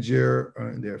a manager,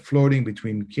 they're floating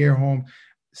between care home.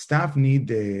 Staff need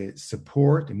the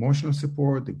support, emotional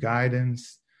support, the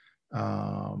guidance,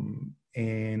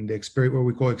 and what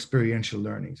we call experiential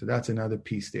learning. So that's another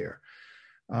piece there.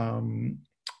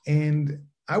 And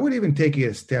I would even take it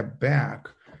a step back.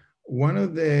 One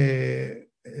of the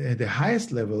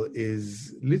highest level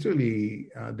is literally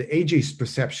the ageist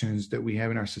perceptions that we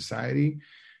have in our society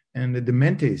and the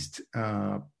dementist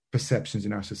perceptions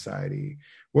in our society.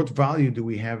 What value do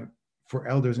we have for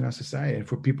elders in our society and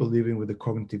for people living with a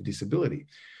cognitive disability?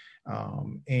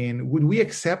 And would we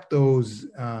accept those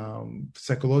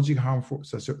psychologically harmful,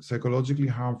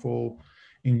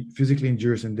 physically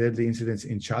injurious and deadly incidents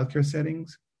in childcare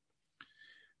settings?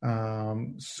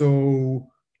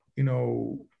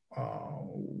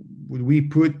 Would we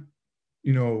put,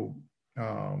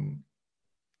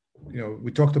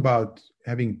 we talked about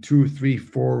having 2, 3,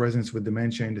 4 residents with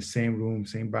dementia in the same room,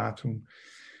 same bathroom.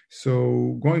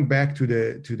 So going back to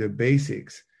the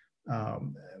basics,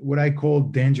 what I call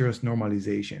dangerous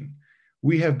normalization.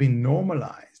 We have been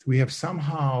normalized. We have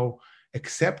somehow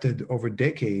accepted over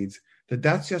decades that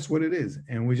that's just what it is.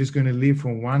 And we're just going to live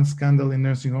from one scandal in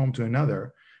nursing home to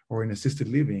another or in assisted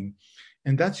living.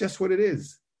 And that's just what it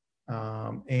is.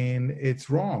 And it's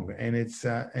wrong.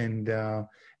 And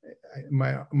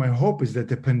my hope is that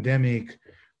the pandemic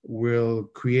will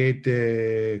create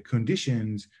the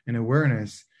conditions and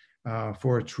awareness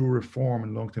for a true reform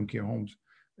in long-term care homes,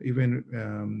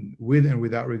 even with and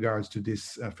without regards to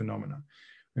this phenomenon.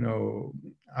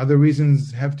 Other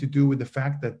reasons have to do with the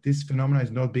fact that this phenomenon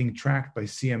is not being tracked by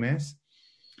CMS.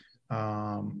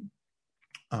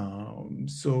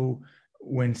 So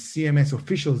when CMS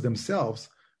officials themselves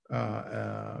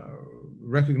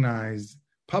recognize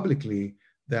publicly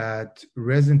that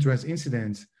resident-to-resident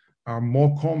incidents are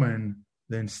more common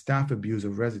than staff abuse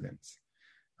of residents.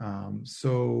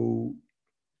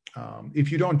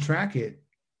 If you don't track it,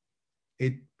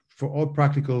 for all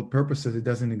practical purposes, it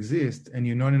doesn't exist, and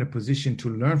you're not in a position to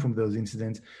learn from those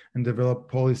incidents and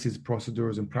develop policies,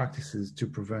 procedures, and practices to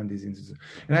prevent these incidents.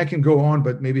 And I can go on,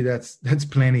 but maybe that's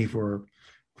plenty for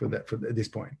this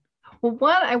point. Well,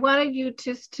 one, I wanted you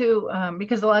just to,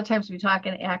 because a lot of times we talk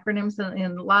in acronyms,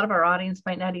 and a lot of our audience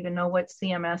might not even know what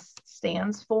CMS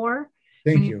stands for.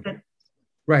 Thank you.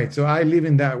 Right. So I live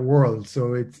in that world.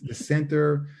 So it's the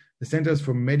Centers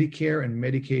for Medicare and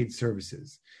Medicaid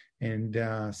Services. And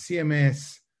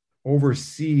CMS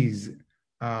oversees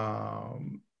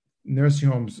nursing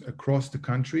homes across the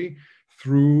country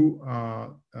through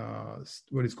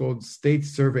what is called state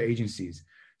survey agencies.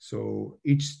 So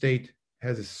each state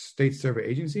has a state survey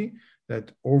agency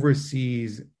that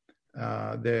oversees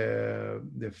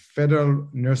the federal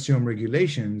nursing home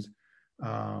regulations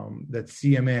that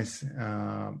CMS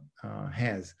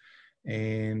has.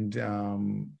 And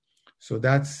so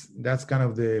that's kind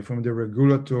of from the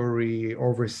regulatory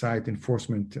oversight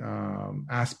enforcement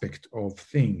aspect of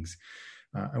things.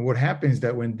 And what happens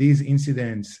that when these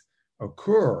incidents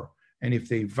occur, and if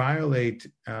they violate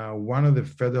one of the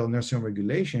federal nursing home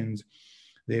regulations,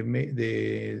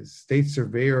 the state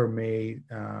surveyor may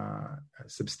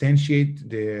substantiate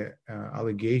the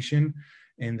allegation,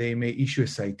 and they may issue a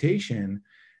citation.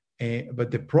 But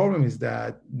the problem is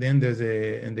that then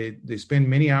they spend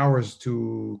many hours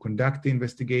to conduct the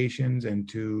investigations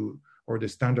or the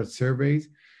standard surveys.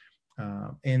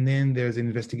 And then there's an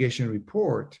investigation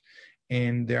report.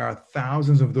 And there are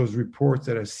thousands of those reports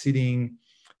that are sitting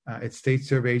at state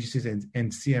survey agencies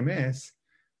and CMS.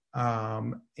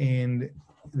 And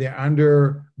they're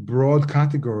under broad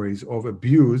categories of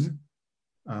abuse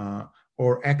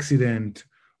or accident,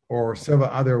 or several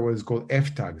other what is called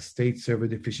FTAGs, State Survey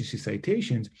Deficiency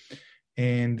Citations.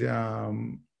 And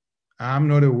I'm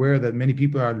not aware that many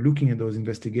people are looking at those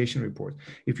investigation reports.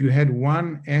 If you had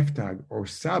one FTAG or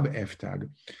sub-FTAG,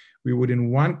 we would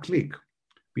in one click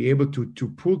be able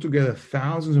to pull together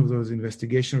thousands of those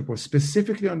investigation reports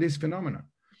specifically on this phenomenon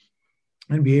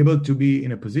and be able to be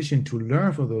in a position to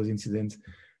learn from those incidents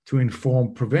to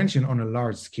inform prevention on a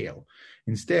large scale.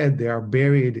 Instead, they are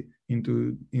buried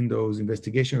in those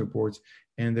investigation reports,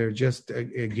 and they're just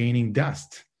gaining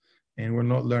dust, and we're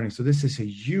not learning. So this is a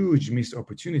huge missed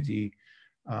opportunity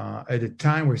at a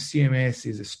time where CMS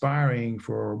is aspiring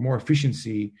for more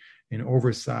efficiency in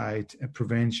oversight,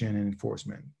 prevention, and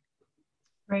enforcement.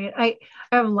 Right. I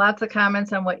have lots of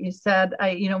comments on what you said.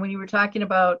 When you were talking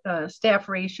about staff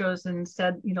ratios and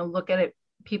said, look at it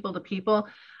people to people,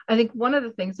 I think one of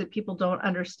the things that people don't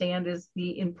understand is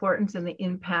the importance and the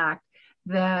impact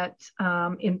that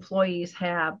employees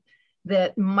have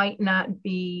that might not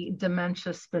be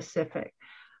dementia specific,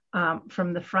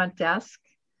 from the front desk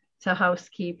to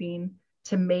housekeeping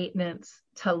to maintenance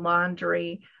to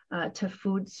laundry to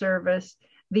food service.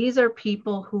 These are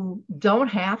people who don't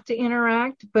have to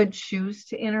interact but choose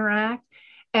to interact,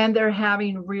 and they're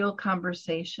having real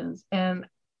conversations. And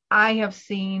I have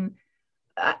seen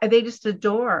they just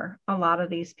adore a lot of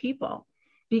these people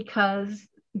because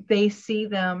they see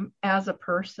them as a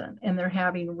person and they're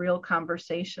having real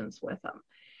conversations with them.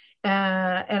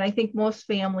 And I think most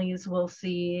families will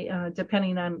see,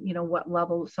 depending on, what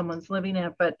level someone's living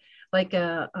at, but like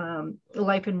a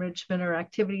life enrichment or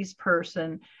activities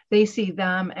person, they see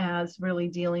them as really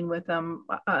dealing with them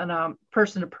on a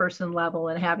person-to-person level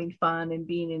and having fun and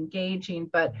being engaging.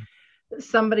 But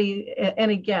somebody, and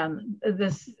again,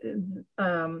 this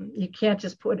you can't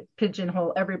just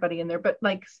pigeonhole everybody in there, but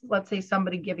like, let's say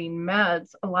somebody giving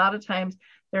meds, a lot of times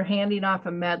they're handing off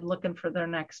a med looking for their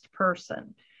next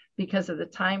person because of the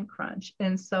time crunch.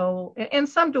 And so, and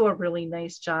some do a really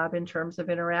nice job in terms of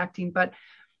interacting, but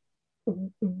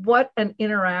what an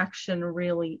interaction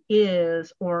really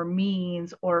is or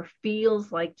means or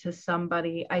feels like to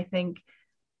somebody, I think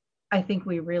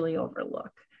we really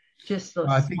overlook. Just those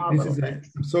I think small this little is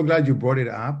things. I'm so glad you brought it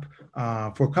up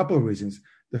for a couple of reasons.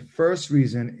 The first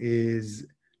reason is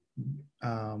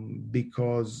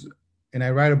because, and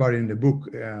I write about it in the book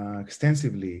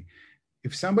extensively,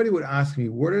 if somebody would ask me,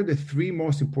 what are the three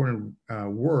most important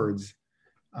words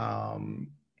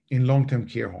in long-term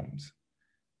care homes?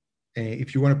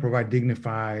 If you want to provide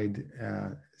dignified,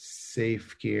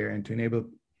 safe care and to enable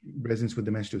residents with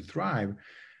dementia to thrive,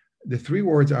 the three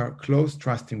words are close,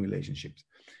 trusting relationships.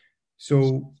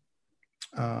 So,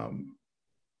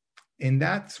 and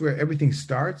that's where everything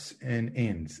starts and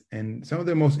ends. And some of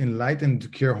the most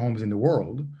enlightened care homes in the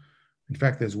world, in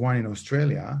fact, there's one in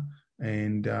Australia,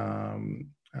 and I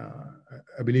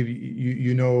believe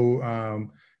you know,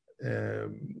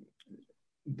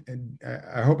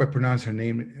 I hope I pronounce her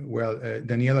name well,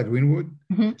 Daniela Greenwood.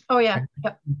 Mm-hmm. Oh, yeah.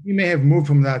 Yep. You may have moved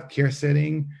from that care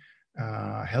setting,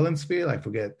 Helensville, I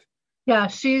forget. Yeah,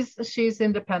 she's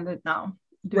independent now.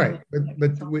 Right,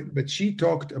 but she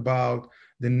talked about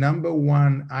the number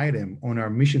one item on our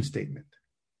mission statement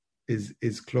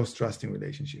is close, trusting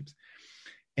relationships,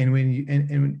 and when you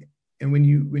and when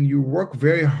you work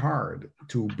very hard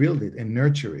to build it and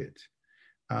nurture it,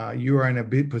 you are in a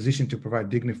big position to provide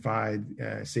dignified,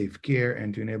 safe care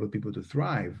and to enable people to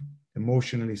thrive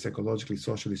emotionally, psychologically,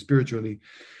 socially, spiritually.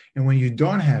 And when you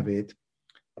don't have it,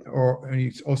 and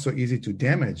it's also easy to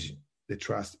damage the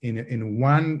trust in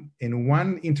one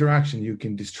interaction, you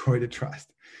can destroy the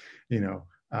trust, you know.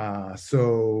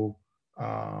 So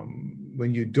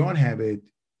when you don't have it,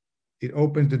 it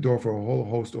opens the door for a whole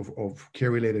host of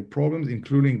care-related problems,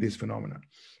 including this phenomenon.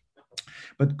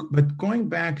 But going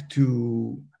back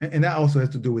to, and that also has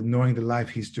to do with knowing the life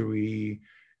history,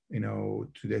 you know,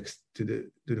 to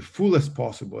the fullest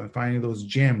possible, and finding those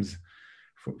gems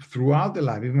throughout the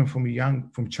life, even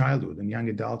from childhood and young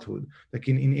adulthood, that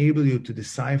can enable you to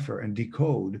decipher and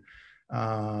decode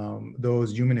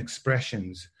those human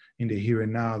expressions in the here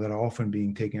and now that are often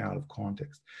being taken out of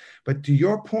context. But to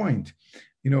your point,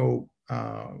 you know,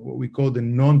 what we call the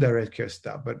non-direct care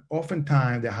stuff, but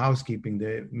oftentimes the housekeeping,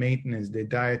 the maintenance, the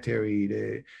dietary,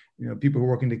 the people who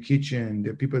work in the kitchen,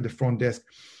 the people at the front desk,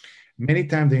 many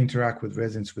times they interact with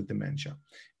residents with dementia,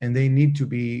 and they need to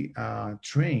be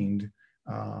trained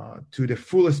to the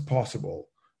fullest possible,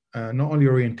 not only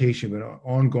orientation, but on an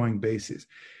ongoing basis,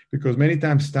 because many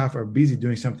times staff are busy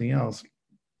doing something else,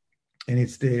 and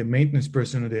it's the maintenance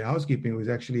person or the housekeeping who is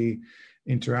actually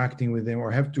interacting with them, or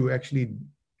have to actually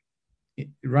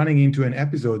running into an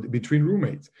episode between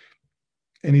roommates.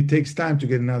 And it takes time to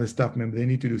get another staff member. They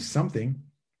need to do something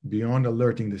beyond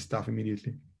alerting the staff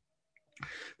immediately.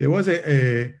 There was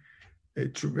a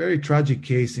very tragic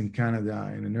case in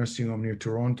Canada in a nursing home near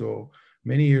Toronto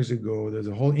many years ago. There's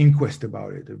a whole inquest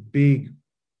about it, a big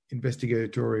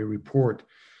investigatory report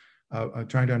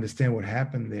trying to understand what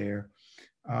happened there,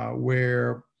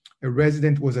 where a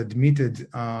resident was admitted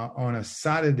on a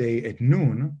Saturday at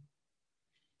noon,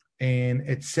 and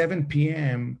at 7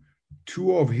 p.m.,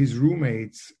 two of his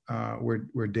roommates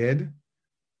were dead.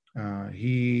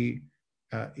 He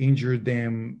injured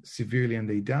them severely and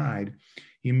they died.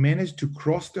 He managed to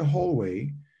cross the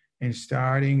hallway and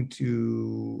starting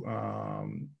to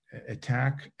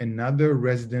attack another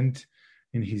resident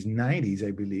in his 90s,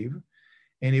 I believe.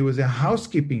 And it was a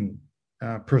housekeeping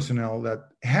personnel that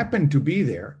happened to be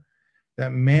there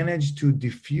that managed to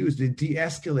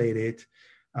de-escalate it,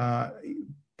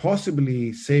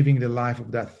 possibly saving the life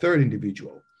of that third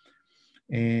individual.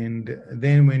 And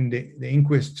then when the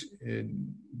inquest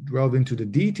delved into the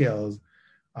details,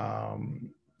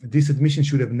 this admission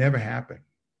should have never happened.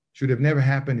 Should have never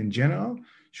happened in general,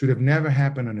 should have never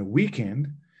happened on a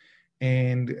weekend.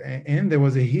 And there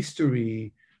was a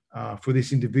history for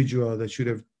this individual that should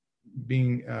have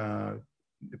been,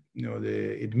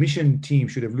 the admission team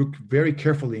should have looked very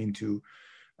carefully into,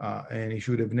 and he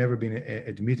should have never been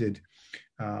admitted.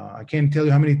 I can't tell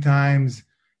you how many times,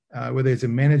 whether it's a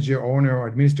manager, owner, or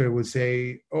administrator would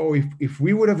say, oh, if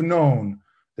we would have known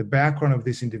the background of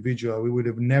this individual, we would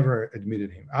have never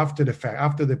admitted him after the fact,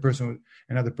 after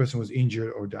another person was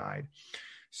injured or died.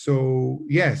 So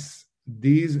yes,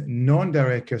 these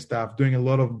non-direct care staff doing a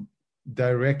lot of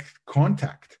direct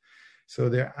contact. So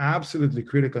they're absolutely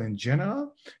critical in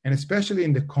general, and especially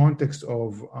in the context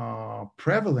of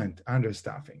prevalent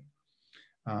understaffing.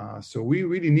 So we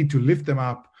really need to lift them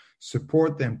up,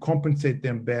 support them, compensate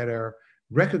them better,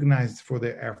 recognize for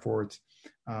their efforts.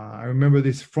 I remember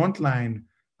this front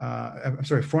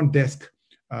desk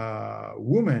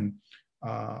woman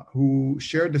who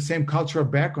shared the same cultural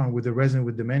background with a resident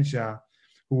with dementia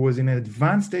who was in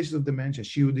advanced stages of dementia.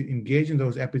 She would engage in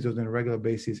those episodes on a regular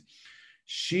basis.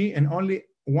 She and only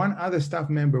one other staff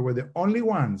member were the only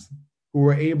ones who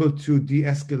were able to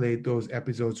de-escalate those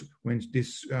episodes when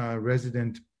this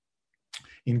resident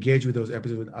engaged with those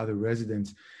episodes with other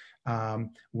residents.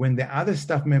 When the other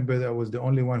staff member that was the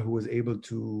only one who was able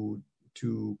to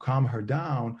calm her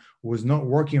down was not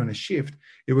working on a shift,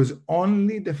 it was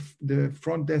only the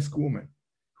front desk woman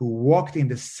who walked in.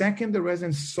 The second the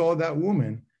resident saw that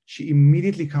woman, she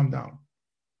immediately calmed down.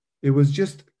 It was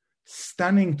just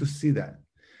stunning to see that,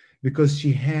 because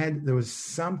there was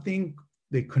something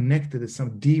they connected at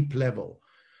some deep level.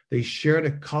 They shared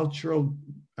a cultural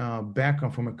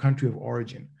background from a country of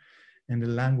origin and the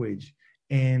language.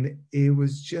 And it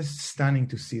was just stunning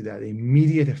to see that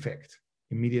immediate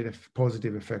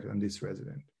positive effect on this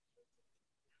resident.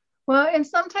 Well, and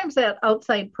sometimes that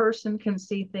outside person can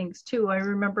see things too. I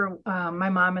remember my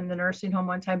mom in the nursing home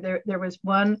one time, there was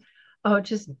one,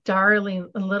 just darling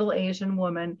little Asian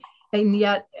woman. And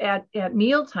yet at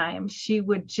mealtime, she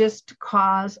would just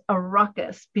cause a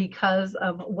ruckus because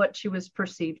of what she was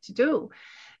perceived to do.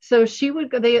 So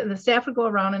the staff would go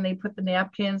around and they put the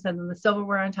napkins and the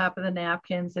silverware on top of the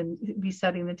napkins and be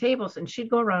setting the tables. And she'd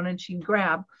go around and she'd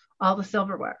grab all the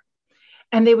silverware.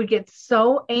 And they would get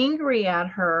so angry at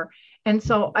her. And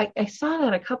so I saw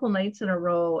that a couple nights in a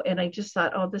row, and I just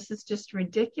thought, oh, this is just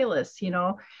ridiculous,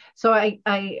 So I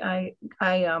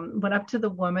went up to the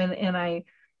woman and I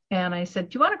said,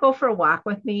 do you want to go for a walk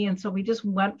with me? And so we just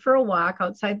went for a walk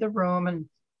outside the room. And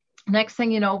next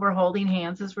thing you know, we're holding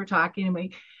hands as we're talking, and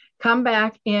we come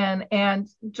back in. And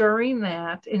during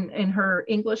that, and her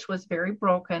English was very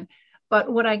broken,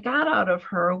 but what I got out of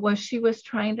her was she was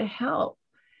trying to help.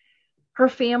 Her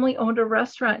family owned a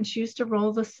restaurant and she used to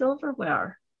roll the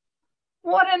silverware.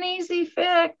 What an easy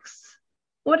fix.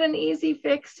 What an easy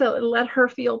fix to let her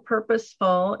feel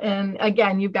purposeful. And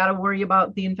again, you've got to worry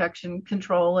about the infection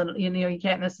control, and you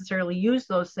can't necessarily use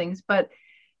those things, but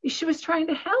she was trying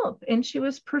to help, and she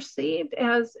was perceived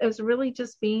as really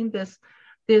just being this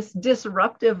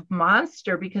disruptive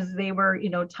monster because they were,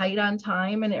 tight on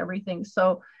time and everything.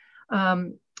 So,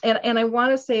 and I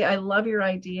want to say, I love your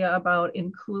idea about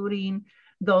including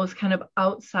those kind of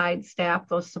outside staff,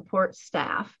 those support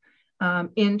staff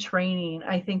in training.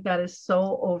 I think that is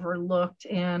so overlooked.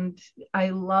 And I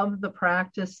love the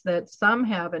practice that some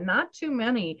have, and not too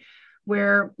many,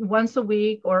 where once a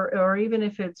week or even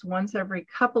if it's once every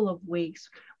couple of weeks,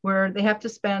 where they have to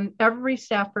spend, every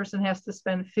staff person has to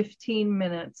spend 15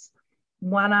 minutes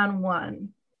one-on-one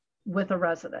with a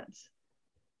resident,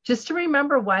 just to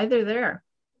remember why they're there.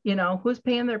 Who's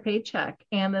paying their paycheck,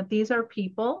 and that these are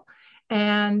people,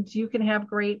 and you can have a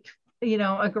great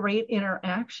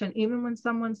interaction, even when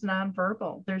someone's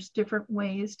nonverbal. There's different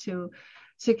ways to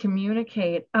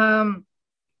communicate.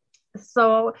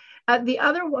 So the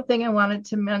other thing I wanted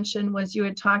to mention was you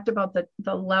had talked about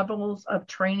the levels of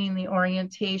training, the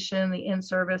orientation, the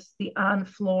in-service, the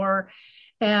on-floor.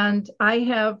 And I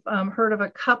have heard of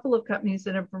a couple of companies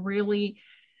that have really,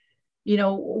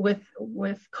 with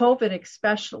COVID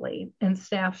especially, and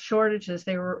staff shortages,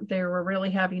 they were really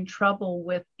having trouble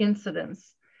with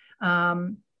incidents.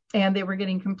 And they were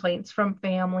getting complaints from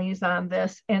families on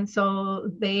this. And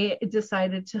so they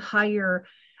decided to hire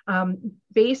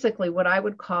basically what I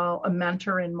would call a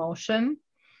mentor in motion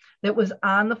that was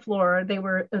on the floor. They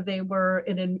were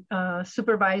at a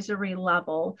supervisory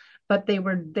level, but they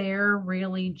were there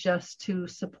really just to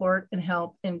support and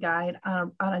help and guide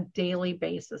on a daily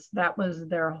basis. That was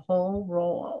their whole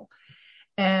role.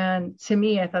 And to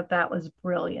me, I thought that was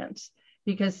brilliant,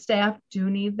 because staff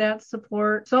do need that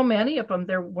support. So many of them,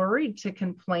 they're worried to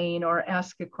complain or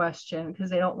ask a question because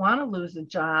they don't want to lose a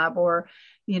job, or,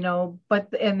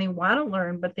 and they want to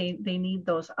learn, but they need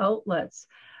those outlets.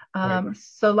 Right.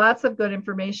 So lots of good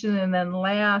information. And then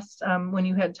last, when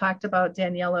you had talked about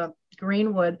Daniela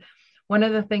Greenwood, one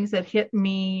of the things that hit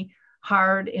me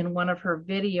hard in one of her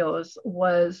videos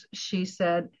was she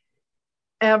said,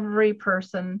 every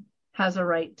person has a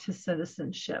right to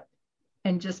citizenship.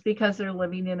 And just because they're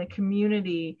living in a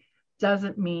community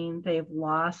doesn't mean they've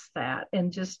lost that.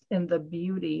 And just in the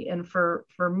beauty. And for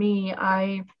me,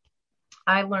 I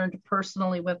learned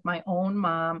personally with my own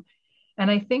mom, and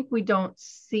I think we don't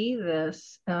see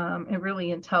this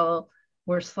really until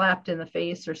we're slapped in the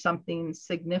face or something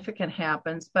significant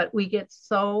happens, but we get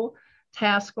so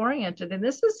task oriented. And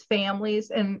this is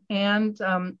families and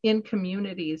in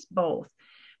communities both.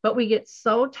 But we get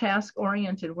so task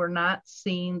oriented, we're not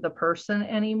seeing the person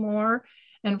anymore.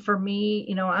 And for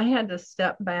me, I had to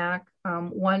step back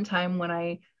one time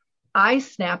when I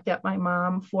snapped at my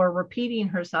mom for repeating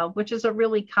herself, which is a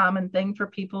really common thing for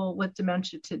people with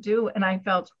dementia to do. And I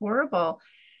felt horrible.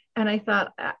 And I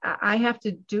thought, I have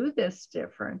to do this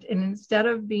different. And instead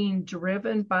of being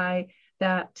driven by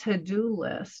that to-do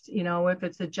list, if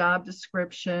it's a job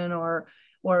description or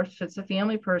if it's a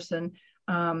family person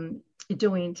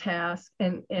doing tasks,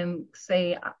 and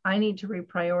say, I need to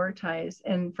reprioritize.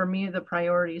 And for me, the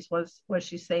priorities was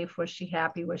she safe? Was she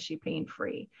happy? Was she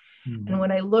pain-free? Mm-hmm. And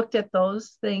when I looked at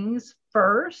those things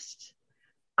first,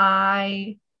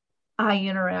 I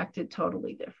interacted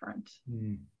totally different.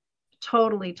 Mm.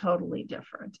 Totally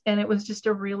different. And it was just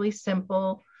a really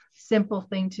simple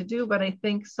thing to do. But I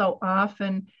think so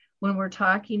often when we're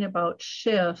talking about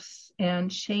shifts and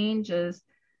changes,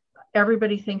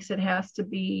 everybody thinks it has to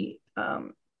be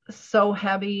so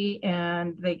heavy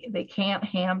and they can't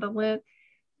handle it.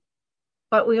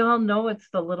 But we all know it's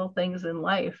the little things in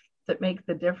life that make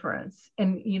the difference.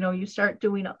 And, you start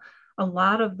doing a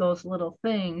lot of those little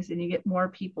things and you get more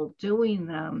people doing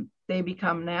them, they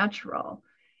become natural.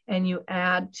 And you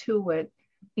add to it,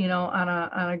 on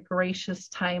a gracious,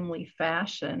 timely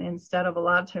fashion, instead of a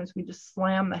lot of times we just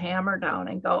slam the hammer down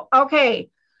and go, okay,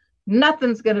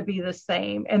 nothing's going to be the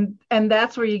same. And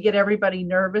that's where you get everybody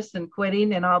nervous and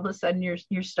quitting. And all of a sudden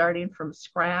you're starting from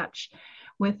scratch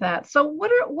with that. So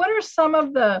what are some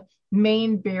of the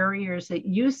main barriers that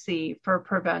you see for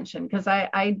prevention? Because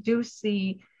I do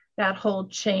see that whole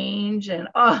change and,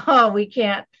 we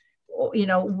can't,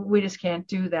 we just can't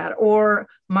do that. Or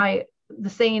the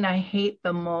saying I hate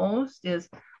the most is,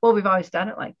 well, we've always done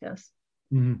it like this.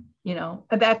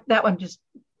 Mm-hmm. That one just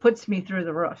puts me through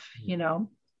the roof,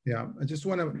 Yeah, I just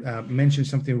want to mention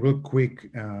something real quick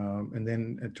and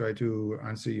then try to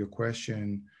answer your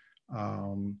question.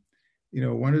 One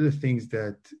of the things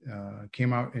that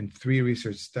came out in 3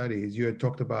 research studies, you had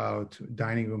talked about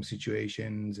dining room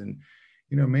situations, and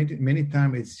many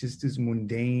times it's just this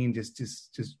mundane, just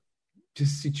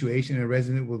situation. A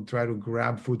resident will try to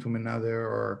grab food from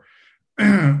another,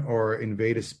 or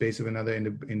invade a space of another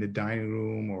in the dining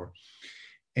room,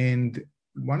 and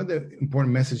one of the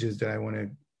important messages that I want to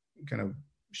kind of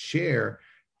share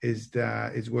is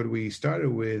what we started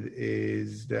with,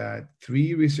 is that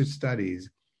 3 research studies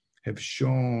have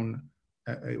shown,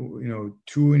 2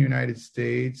 in the United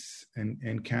States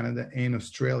and Canada and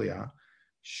Australia,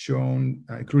 shown,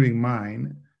 including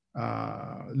mine,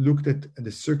 looked at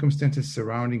the circumstances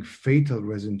surrounding fatal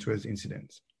resident stress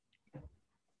incidents.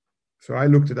 So I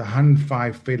looked at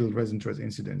 105 fatal resident stress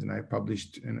incidents, and I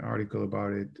published an article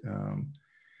about it.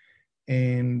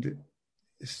 And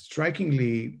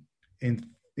strikingly, in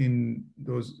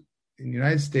the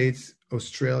United States,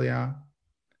 Australia,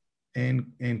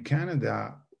 and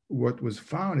Canada, what was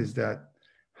found is that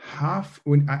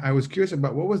when I was curious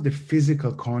about what was the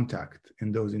physical contact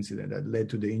in those incidents that led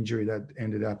to the injury that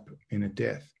ended up in a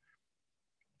death.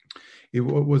 It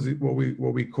was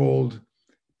what we called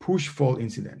push-fall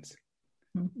incidents.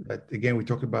 Mm-hmm. But again, we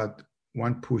talked about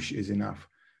one push is enough.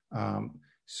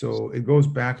 So it goes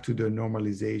back to the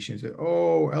normalizations that,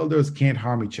 elders can't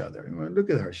harm each other. Look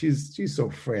at her; she's so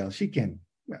frail. She can't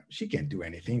do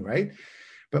anything, right?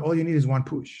 But all you need is one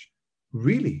push.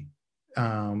 Really,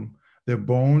 their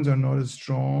bones are not as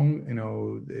strong,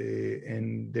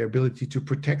 and their ability to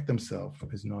protect themselves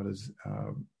is not as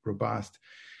robust.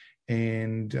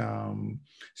 And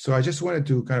so I just wanted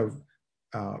to kind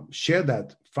of share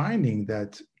that finding,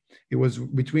 that it was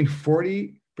between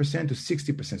 40% to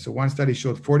 60%. So one study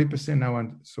showed 40%, now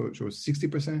one shows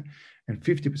 60% and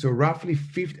 50%. So roughly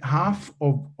half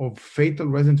of fatal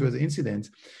resident incidents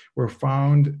were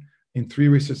found in 3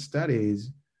 research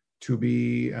studies to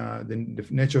be the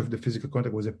nature of the physical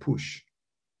contact was a push.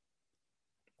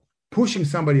 Pushing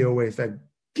somebody away. It's like,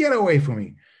 get away from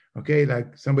me. Okay,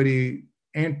 like somebody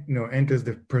enters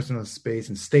the personal space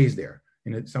and stays there.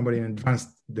 Somebody in advanced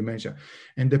dementia.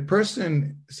 And the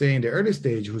person, say in the early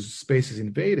stage, whose space is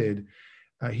invaded,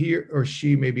 he or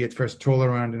she may be at first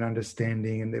tolerant and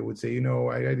understanding, and they would say, I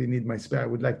really need my space. I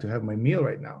would like to have my meal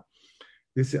right now.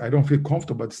 I don't feel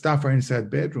comfortable, but staff are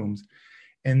inside bedrooms.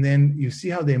 And then you see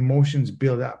how the emotions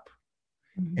build up.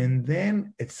 Mm-hmm. And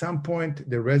then at some point,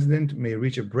 the resident may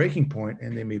reach a breaking point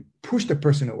and they may push the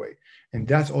person away. And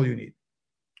that's all you need.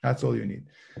 That's all you need.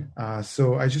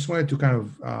 So I just wanted to kind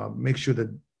of make sure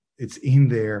that it's in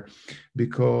there,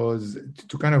 because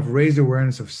to kind of raise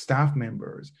awareness of staff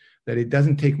members that it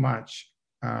doesn't take much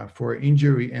for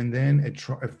injury and then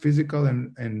a physical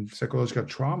and psychological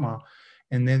trauma,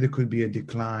 and then there could be a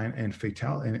decline and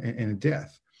fatality and a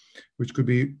death, which could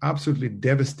be absolutely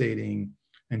devastating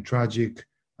and tragic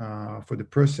for the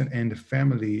person and the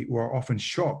family, who are often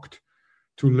shocked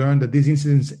to learn that these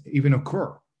incidents even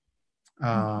occur.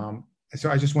 So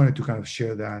I just wanted to kind of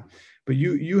share that. But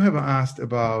you have asked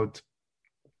about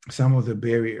some of the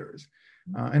barriers.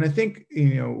 And I think,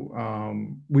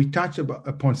 we touched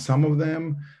upon some of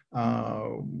them,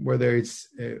 whether it's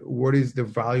what is the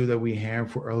value that we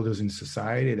have for elders in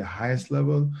society at the highest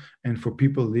level and for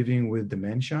people living with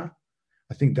dementia.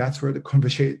 I think that's where the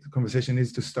conversation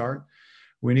needs to start.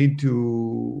 We need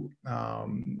to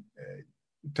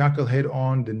tackle head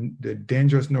on the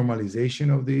dangerous normalization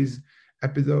of these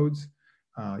episodes.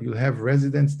 You'll have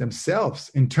residents themselves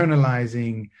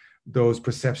internalizing those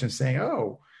perceptions, saying,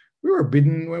 oh, we were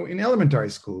bitten in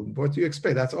elementary school. What do you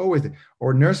expect? That's always it.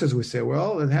 Or nurses would say,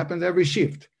 well, it happens every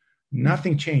shift.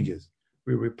 Nothing changes.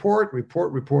 We report,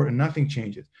 and nothing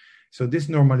changes. So this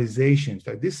normalization, in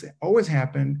fact, this always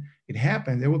happened. It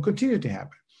happened. It will continue to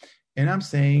happen. And I'm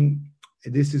saying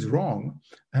this is wrong.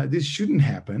 This shouldn't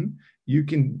happen. You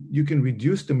can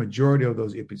reduce the majority of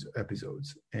those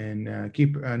episodes and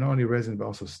keep not only residents but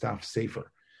also staff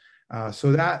safer.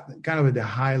 So that kind of at the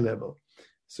high level.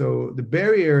 So the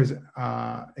barriers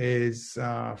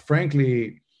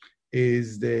frankly,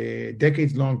 is the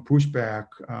decades-long pushback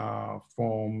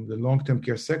from the long-term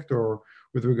care sector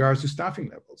with regards to staffing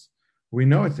levels. We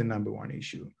know it's the number one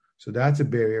issue. So that's a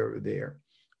barrier there.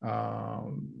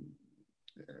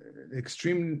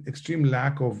 Extreme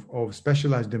lack of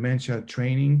specialized dementia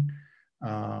training,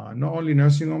 not only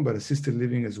nursing home, but assisted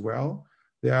living as well.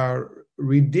 There are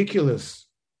ridiculous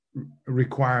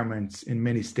requirements in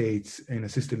many states in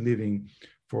assisted living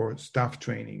for staff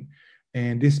training,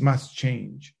 and this must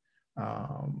change.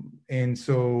 And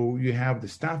so you have the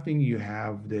staffing, you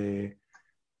have the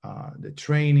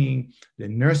training, the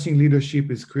nursing leadership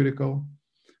is critical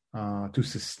to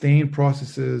sustain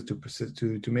processes,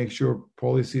 to make sure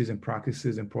policies and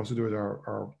practices and procedures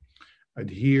are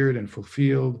adhered and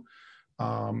fulfilled.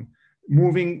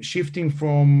 Shifting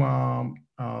from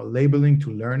labeling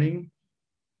to learning.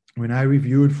 When I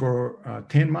reviewed for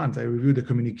 10 months, I reviewed the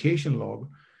communication log.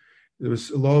 There was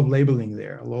a lot of labeling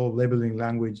there, a lot of labeling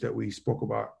language that we spoke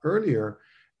about earlier.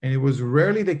 And it was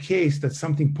rarely the case that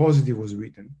something positive was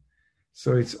written.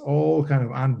 So it's all kind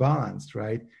of unbalanced,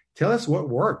 right? Tell us what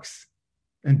works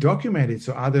and document it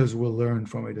so others will learn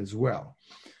from it as well.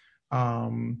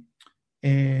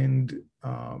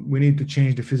 We need to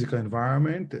change the physical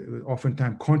environment. It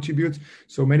oftentimes contributes.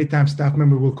 So many times staff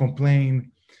members will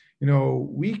complain,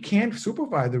 we can't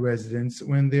supervise the residents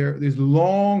when there's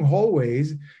long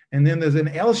hallways and then there's an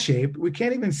L shape. We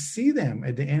can't even see them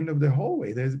at the end of the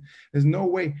hallway. There's no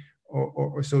way.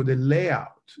 So the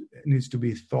layout needs to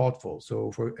be thoughtful.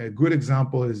 So for a good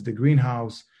example is the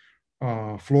greenhouse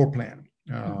floor plan.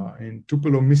 In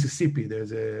Tupelo, Mississippi,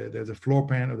 there's a floor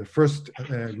plan of the first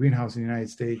greenhouse in the United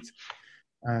States.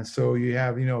 So you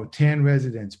have 10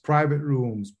 residents, private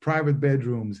rooms, private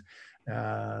bedrooms.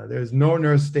 There's no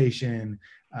nurse station.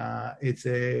 It's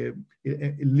a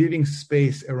living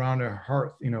space around a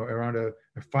hearth, around a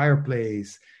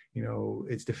fireplace.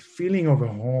 It's the feeling of a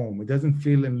home. It doesn't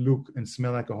feel and look and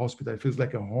smell like a hospital. It feels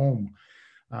like a home.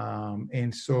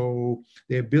 And so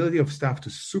the ability of staff to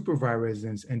supervise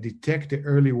residents and detect the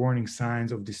early warning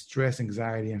signs of distress,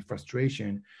 anxiety, and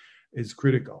frustration is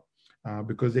critical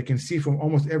because they can see from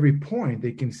almost every point,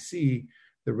 they can see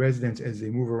the residents as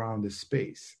they move around the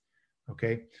space.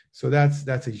 Okay, so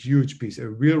that's a huge piece, a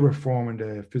real reform in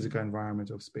the physical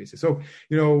environment of spaces. So,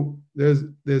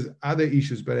 there's other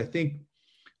issues, but I think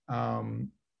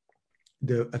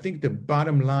the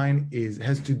bottom line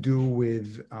has to do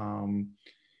with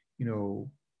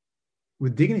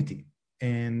with dignity.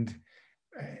 And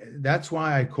that's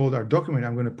why I called our document,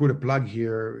 I'm going to put a plug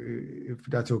here, if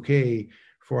that's okay,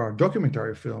 for our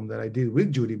documentary film that I did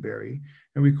with Judy Berry,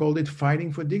 and we called it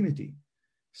Fighting for Dignity.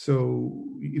 So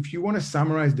if you want to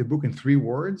summarize the book in 3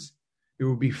 words, it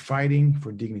would be fighting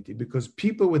for dignity, because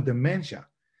people with dementia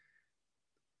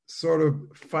sort of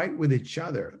fight with each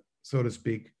other, so to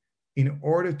speak, in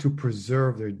order to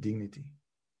preserve their dignity.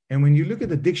 And when you look at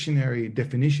the dictionary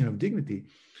definition of dignity,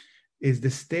 is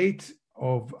the state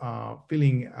of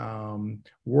feeling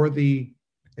worthy,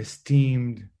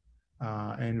 esteemed,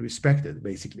 and respected,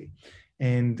 basically.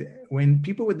 And when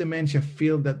people with dementia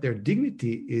feel that their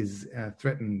dignity is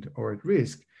threatened or at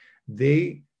risk,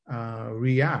 they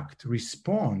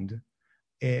respond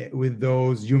with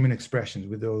those human expressions,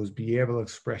 with those behavioral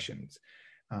expressions.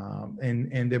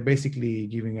 And they're basically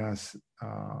giving us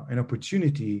an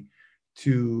opportunity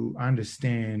to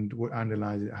understand what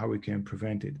underlies it, how we can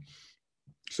prevent it.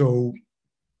 So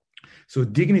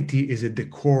dignity is at the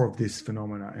core of this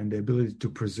phenomena and the ability to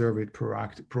preserve it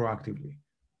proactively.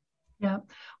 Yeah.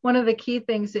 One of the key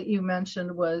things that you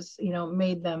mentioned was,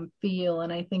 made them feel.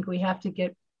 And I think we have to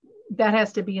that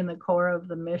has to be in the core of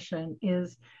the mission,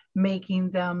 is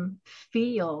making them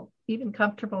feel even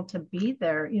comfortable to be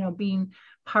there, being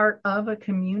part of a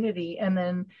community, and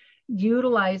then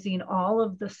utilizing all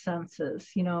of the senses.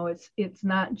 It's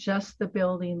not just the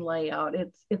building layout.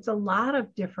 It's a lot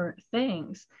of different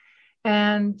things.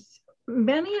 And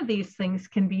many of these things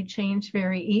can be changed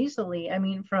very easily. I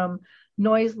mean, from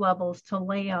noise levels to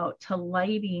layout to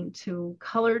lighting to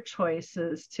color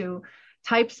choices to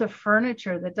types of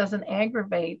furniture that doesn't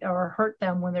aggravate or hurt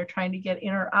them when they're trying to get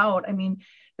in or out. I mean,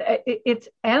 it's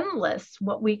endless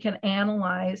what we can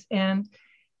analyze. And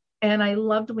I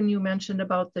loved when you mentioned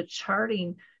about the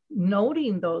charting,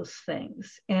 noting those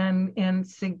things and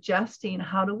suggesting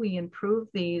how do we improve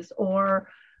these, or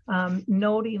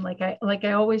noting, like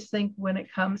I always think when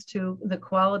it comes to the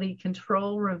quality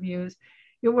control reviews,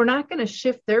 we're not going to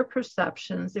shift their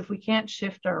perceptions if we can't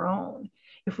shift our own,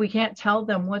 if we can't tell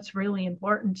them what's really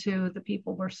important to the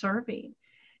people we're serving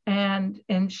and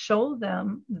show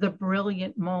them the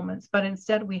brilliant moments. But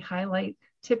instead we highlight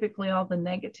typically all the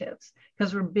negatives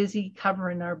because we're busy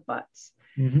covering our butts.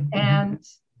 Mm-hmm. And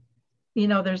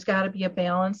there's got to be a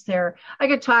balance there. I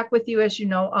could talk with you, as you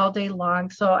know, all day long.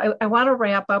 So I want to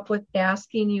wrap up with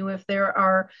asking you if there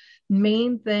are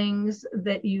main things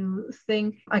that you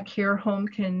think a care home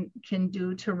can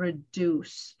do to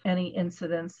reduce any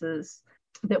incidences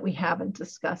that we haven't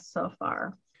discussed so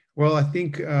far. Well, I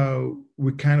think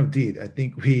we kind of did. I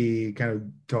think we kind of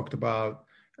talked about,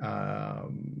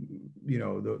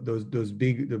 those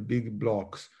big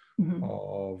blocks mm-hmm.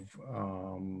 of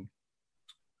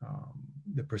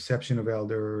the perception of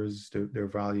elders, their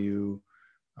value,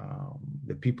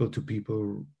 the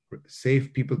people-to-people,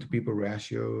 safe people-to-people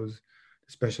ratios,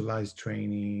 specialized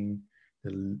training,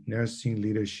 the nursing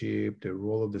leadership, the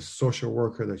role of the social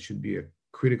worker that should be a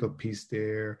critical piece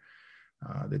there,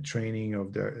 the training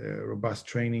of the robust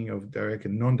training of direct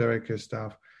and non-direct care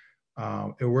staff,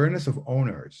 awareness of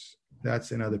owners.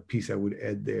 That's another piece I would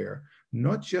add there.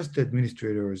 Not just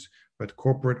administrators, but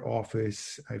corporate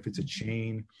office, if it's a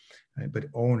chain, but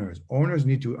owners. Owners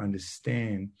need to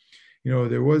understand, they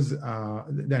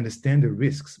understand the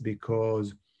risks,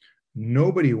 because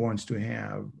nobody wants to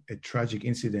have a tragic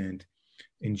incident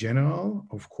in general,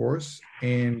 of course,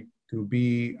 and to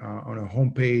be on a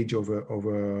homepage of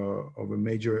a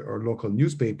major or local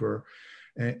newspaper,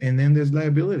 and then there's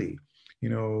liability.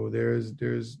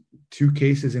 There's 2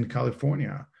 cases in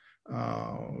California,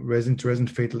 resident-to-resident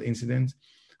fatal incidents.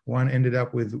 One ended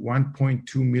up with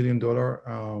 $1.2 million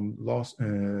loss.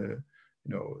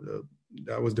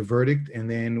 That was the verdict, and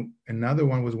then another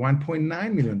one was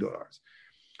 $1.9 million.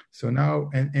 So now,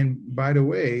 and by the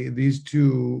way, these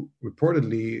 2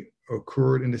 reportedly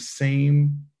occurred in the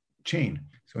same chain.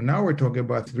 So now we're talking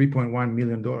about $3.1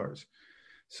 million.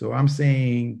 So I'm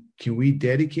saying, can we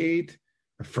dedicate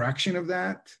a fraction of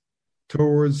that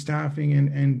towards staffing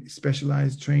and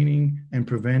specialized training and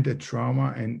prevent a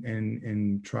trauma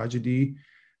and tragedy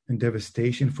and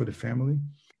devastation for the family?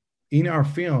 In our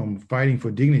film, Fighting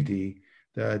for Dignity,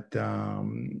 that,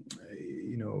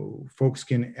 folks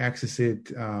can access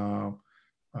it,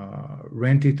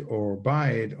 rent it or buy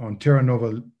it on Terra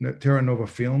Nova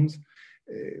Films.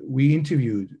 We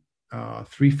interviewed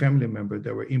 3 family members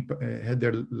that had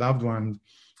their loved ones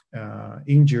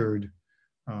injured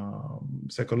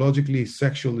psychologically,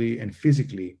 sexually, and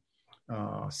physically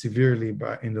severely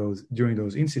during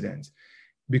those incidents.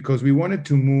 Because we wanted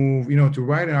to move, to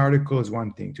write an article is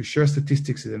one thing, to share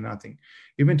statistics is nothing,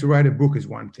 even to write a book is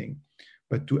one thing,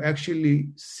 but to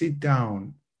actually sit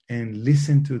down and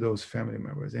listen to those family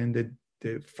members and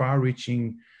the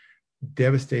far-reaching,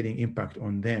 devastating impact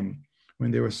on them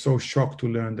when they were so shocked to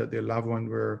learn that their loved ones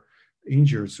were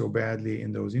injured so badly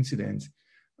in those incidents.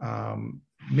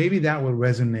 Maybe that will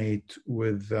resonate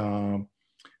with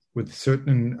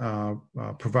certain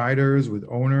providers, with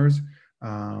owners.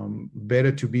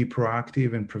 Better to be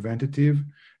proactive and preventative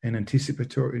and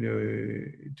anticipatory,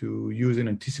 to use an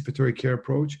anticipatory care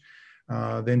approach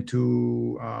than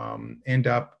to end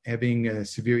up having a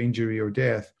severe injury or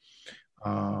death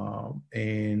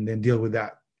and then deal with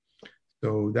that.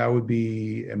 So that would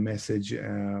be a message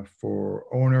for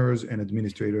owners and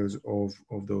administrators of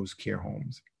those care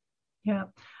homes. Yeah,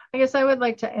 I guess I would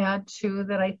like to add too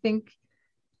that I think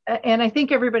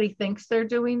everybody thinks they're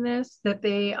doing this, that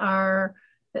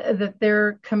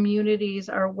their communities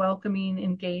are welcoming,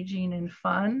 engaging, and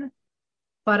fun,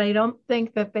 but I don't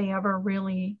think that they ever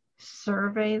really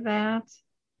survey that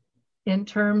in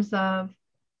terms of,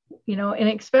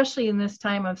 and especially in this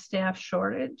time of staff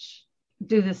shortage.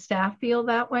 Do the staff feel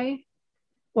that way?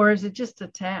 Or is it just a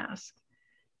task?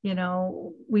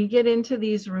 We get into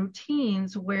these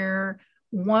routines where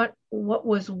what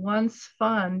was once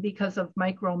fun because of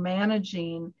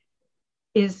micromanaging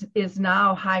is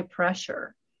now high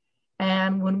pressure.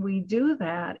 And when we do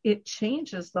that, it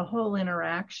changes the whole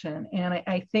interaction. And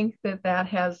I think that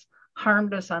has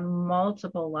harmed us on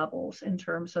multiple levels in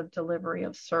terms of delivery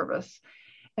of service.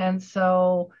 And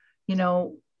so,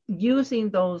 using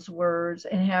those words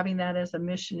and having that as a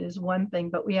mission is one thing,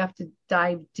 but we have to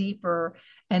dive deeper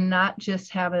and not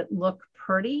just have it look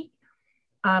pretty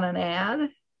on an ad,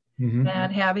 and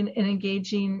having an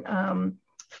engaging,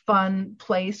 fun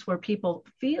place where people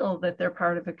feel that they're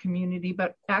part of a community,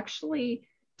 but actually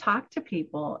talk to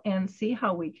people and see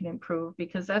how we can improve,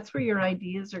 because that's where your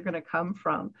ideas are going to come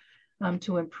from,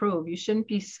 to improve. You shouldn't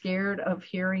be scared of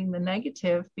hearing the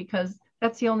negative, because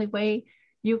that's the only way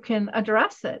you can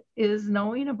address it, is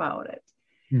knowing about it.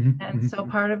 And so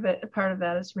part of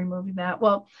that is removing that.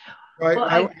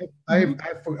 I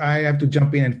have to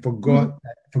jump in and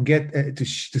forget to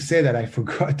say that I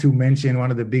forgot to mention one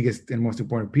of the biggest and most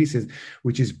important pieces,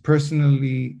 which is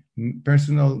personally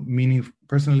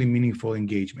meaningful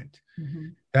engagement.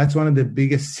 That's one of the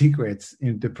biggest secrets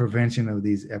in the prevention of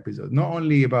these episodes. Not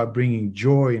only about bringing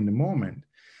joy in the moment,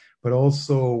 but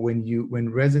also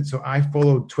when residents. So I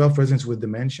followed 12 residents with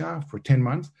dementia for 10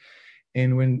 months.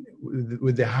 And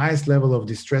with the highest level of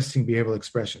distressing behavioral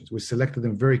expressions, we selected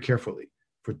them very carefully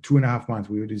for 2.5 months.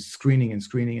 We were just screening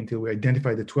until we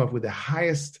identified the 12 with the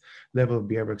highest level of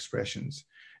behavioral expressions,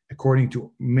 according to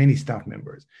many staff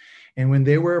members. And when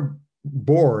they were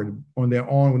bored on their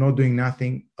own, not doing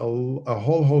nothing, a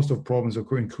whole host of problems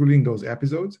occur, including those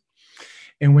episodes.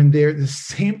 And when the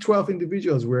same 12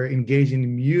 individuals were engaged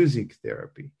in music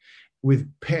therapy,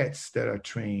 with pets that are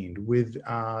trained, with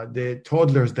the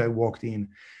toddlers that walked in,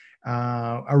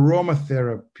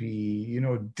 aromatherapy,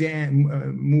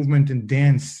 movement and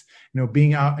dance,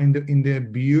 being out in the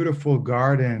beautiful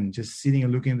garden, just sitting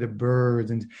and looking at the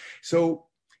birds. And so,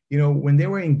 when they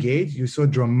were engaged, you saw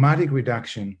dramatic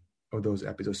reduction of those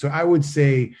episodes. So I would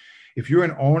say, if you're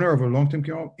an owner of a long-term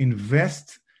care home,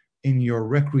 invest in your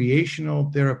recreational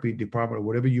therapy department, or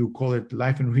whatever you call it,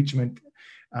 life enrichment,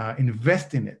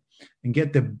 invest in it. And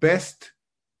get the best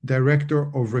director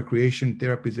of recreation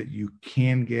therapies that you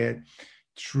can get.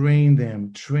 Train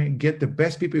them, get the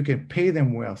best people you can, pay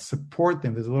them well, support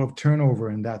them. There's a lot of turnover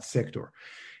in that sector.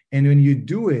 And when you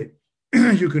do it,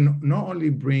 you can not only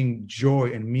bring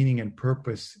joy and meaning and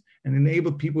purpose and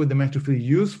enable people with dementia to feel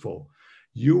useful,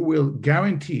 you will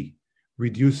guarantee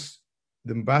reduce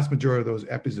the vast majority of those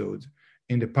episodes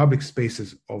in the public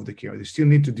spaces of the care. They still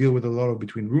need to deal with a lot of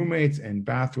between roommates and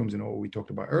bathrooms and all we talked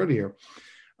about earlier.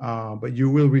 But you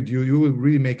will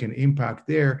really make an impact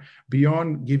there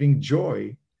beyond giving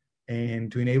joy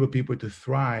and to enable people to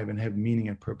thrive and have meaning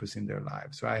and purpose in their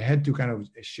lives. So I had to kind of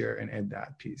share and add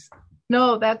that piece.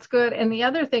 No, that's good. And the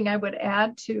other thing I would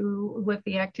add to with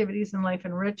the activities in life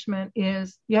enrichment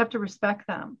is you have to respect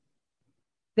them.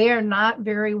 They are not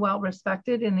very well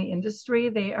respected in the industry.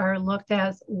 They are looked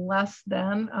as less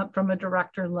than from a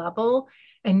director level,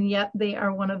 and yet they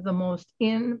are one of the most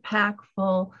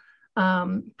impactful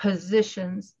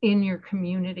positions in your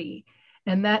community.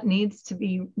 And that needs to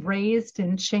be raised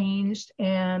and changed.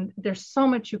 And there's so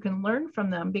much you can learn from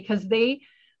them, because they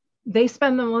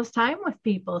spend the most time with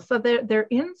people. So their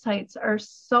insights are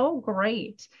so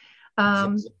great.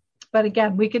 But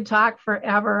again, we could talk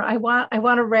forever. I want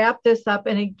to wrap this up.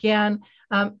 And again,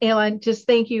 Elan, just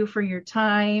thank you for your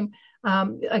time.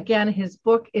 Again, his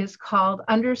book is called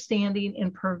Understanding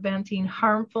and Preventing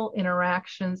Harmful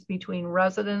Interactions Between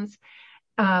Residents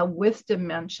with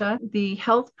Dementia. The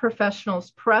Health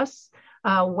Professionals Press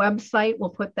website, we'll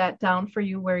put that down for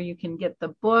you where you can get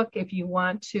the book. If you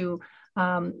want to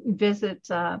visit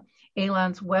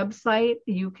Elan's website,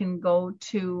 you can go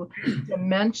to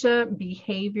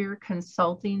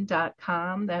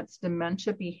dementiabehaviorconsulting.com. That's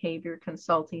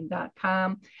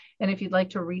dementiabehaviorconsulting.com. And if you'd like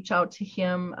to reach out to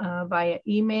him via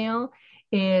email,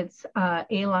 it's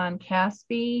Elan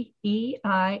Caspi,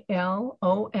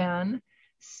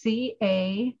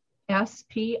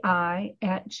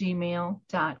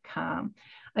 EILONCASPI@gmail.com.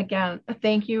 Again,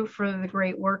 thank you for the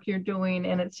great work you're doing.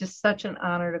 And it's just such an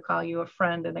honor to call you a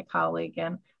friend and a colleague.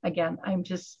 And again, I'm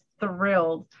just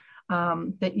thrilled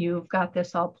that you've got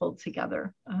this all pulled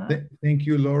together. Thank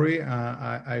you, Lori.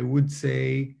 I would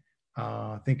say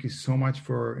thank you so much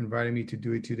for inviting me to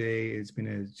do it today. It's been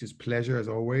a just pleasure as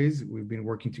always. We've been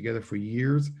working together for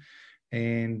years.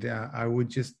 And I would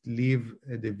just leave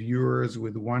the viewers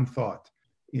with one thought.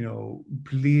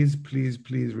 Please, please,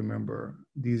 please remember,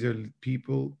 these are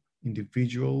people,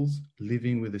 individuals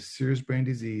living with a serious brain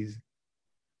disease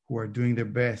who are doing their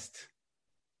best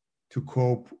to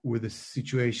cope with a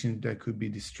situation that could be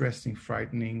distressing,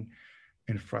 frightening,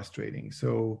 and frustrating.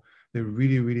 So they're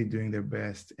really, really doing their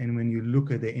best. And when you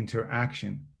look at the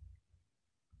interaction,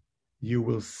 you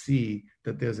will see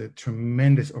that there's a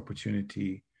tremendous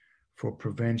opportunity for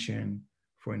prevention,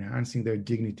 for enhancing their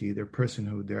dignity, their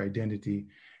personhood, their identity,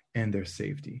 and their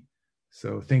safety.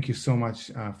 So thank you so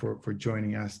much for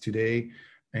joining us today.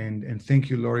 And thank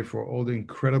you, Lori, for all the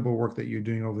incredible work that you're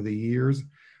doing over the years.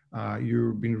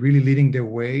 You've been really leading the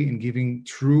way and giving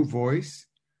true voice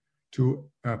to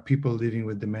people living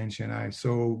with dementia. And I'm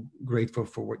so grateful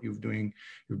for what you've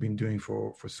been doing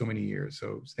for so many years.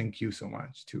 So thank you so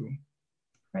much too.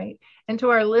 Right. And to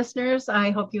our listeners,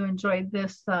 I hope you enjoyed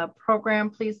this program.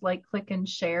 Please like, click, and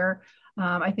share.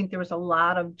 I think there was a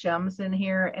lot of gems in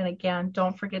here. And again,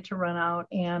 don't forget to run out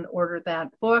and order that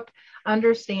book,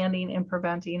 Understanding and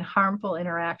Preventing Harmful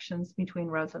Interactions Between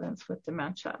Residents with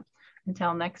Dementia.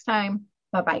 Until next time,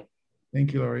 bye-bye.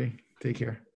 Thank you, Lori. Take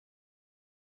care.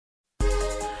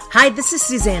 Hi, this is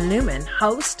Suzanne Newman,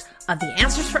 host of the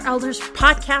Answers for Elders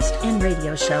podcast and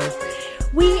radio show.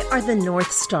 We are the North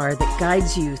Star that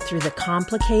guides you through the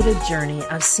complicated journey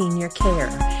of senior care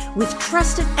with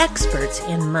trusted experts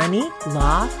in money,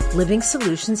 law, living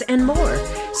solutions, and more.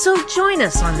 So join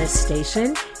us on this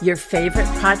station, your favorite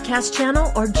podcast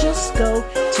channel, or just go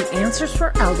to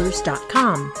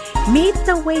AnswersForElders.com. Meet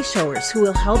the Wayshowers who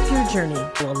will help your journey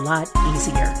go a lot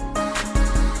easier.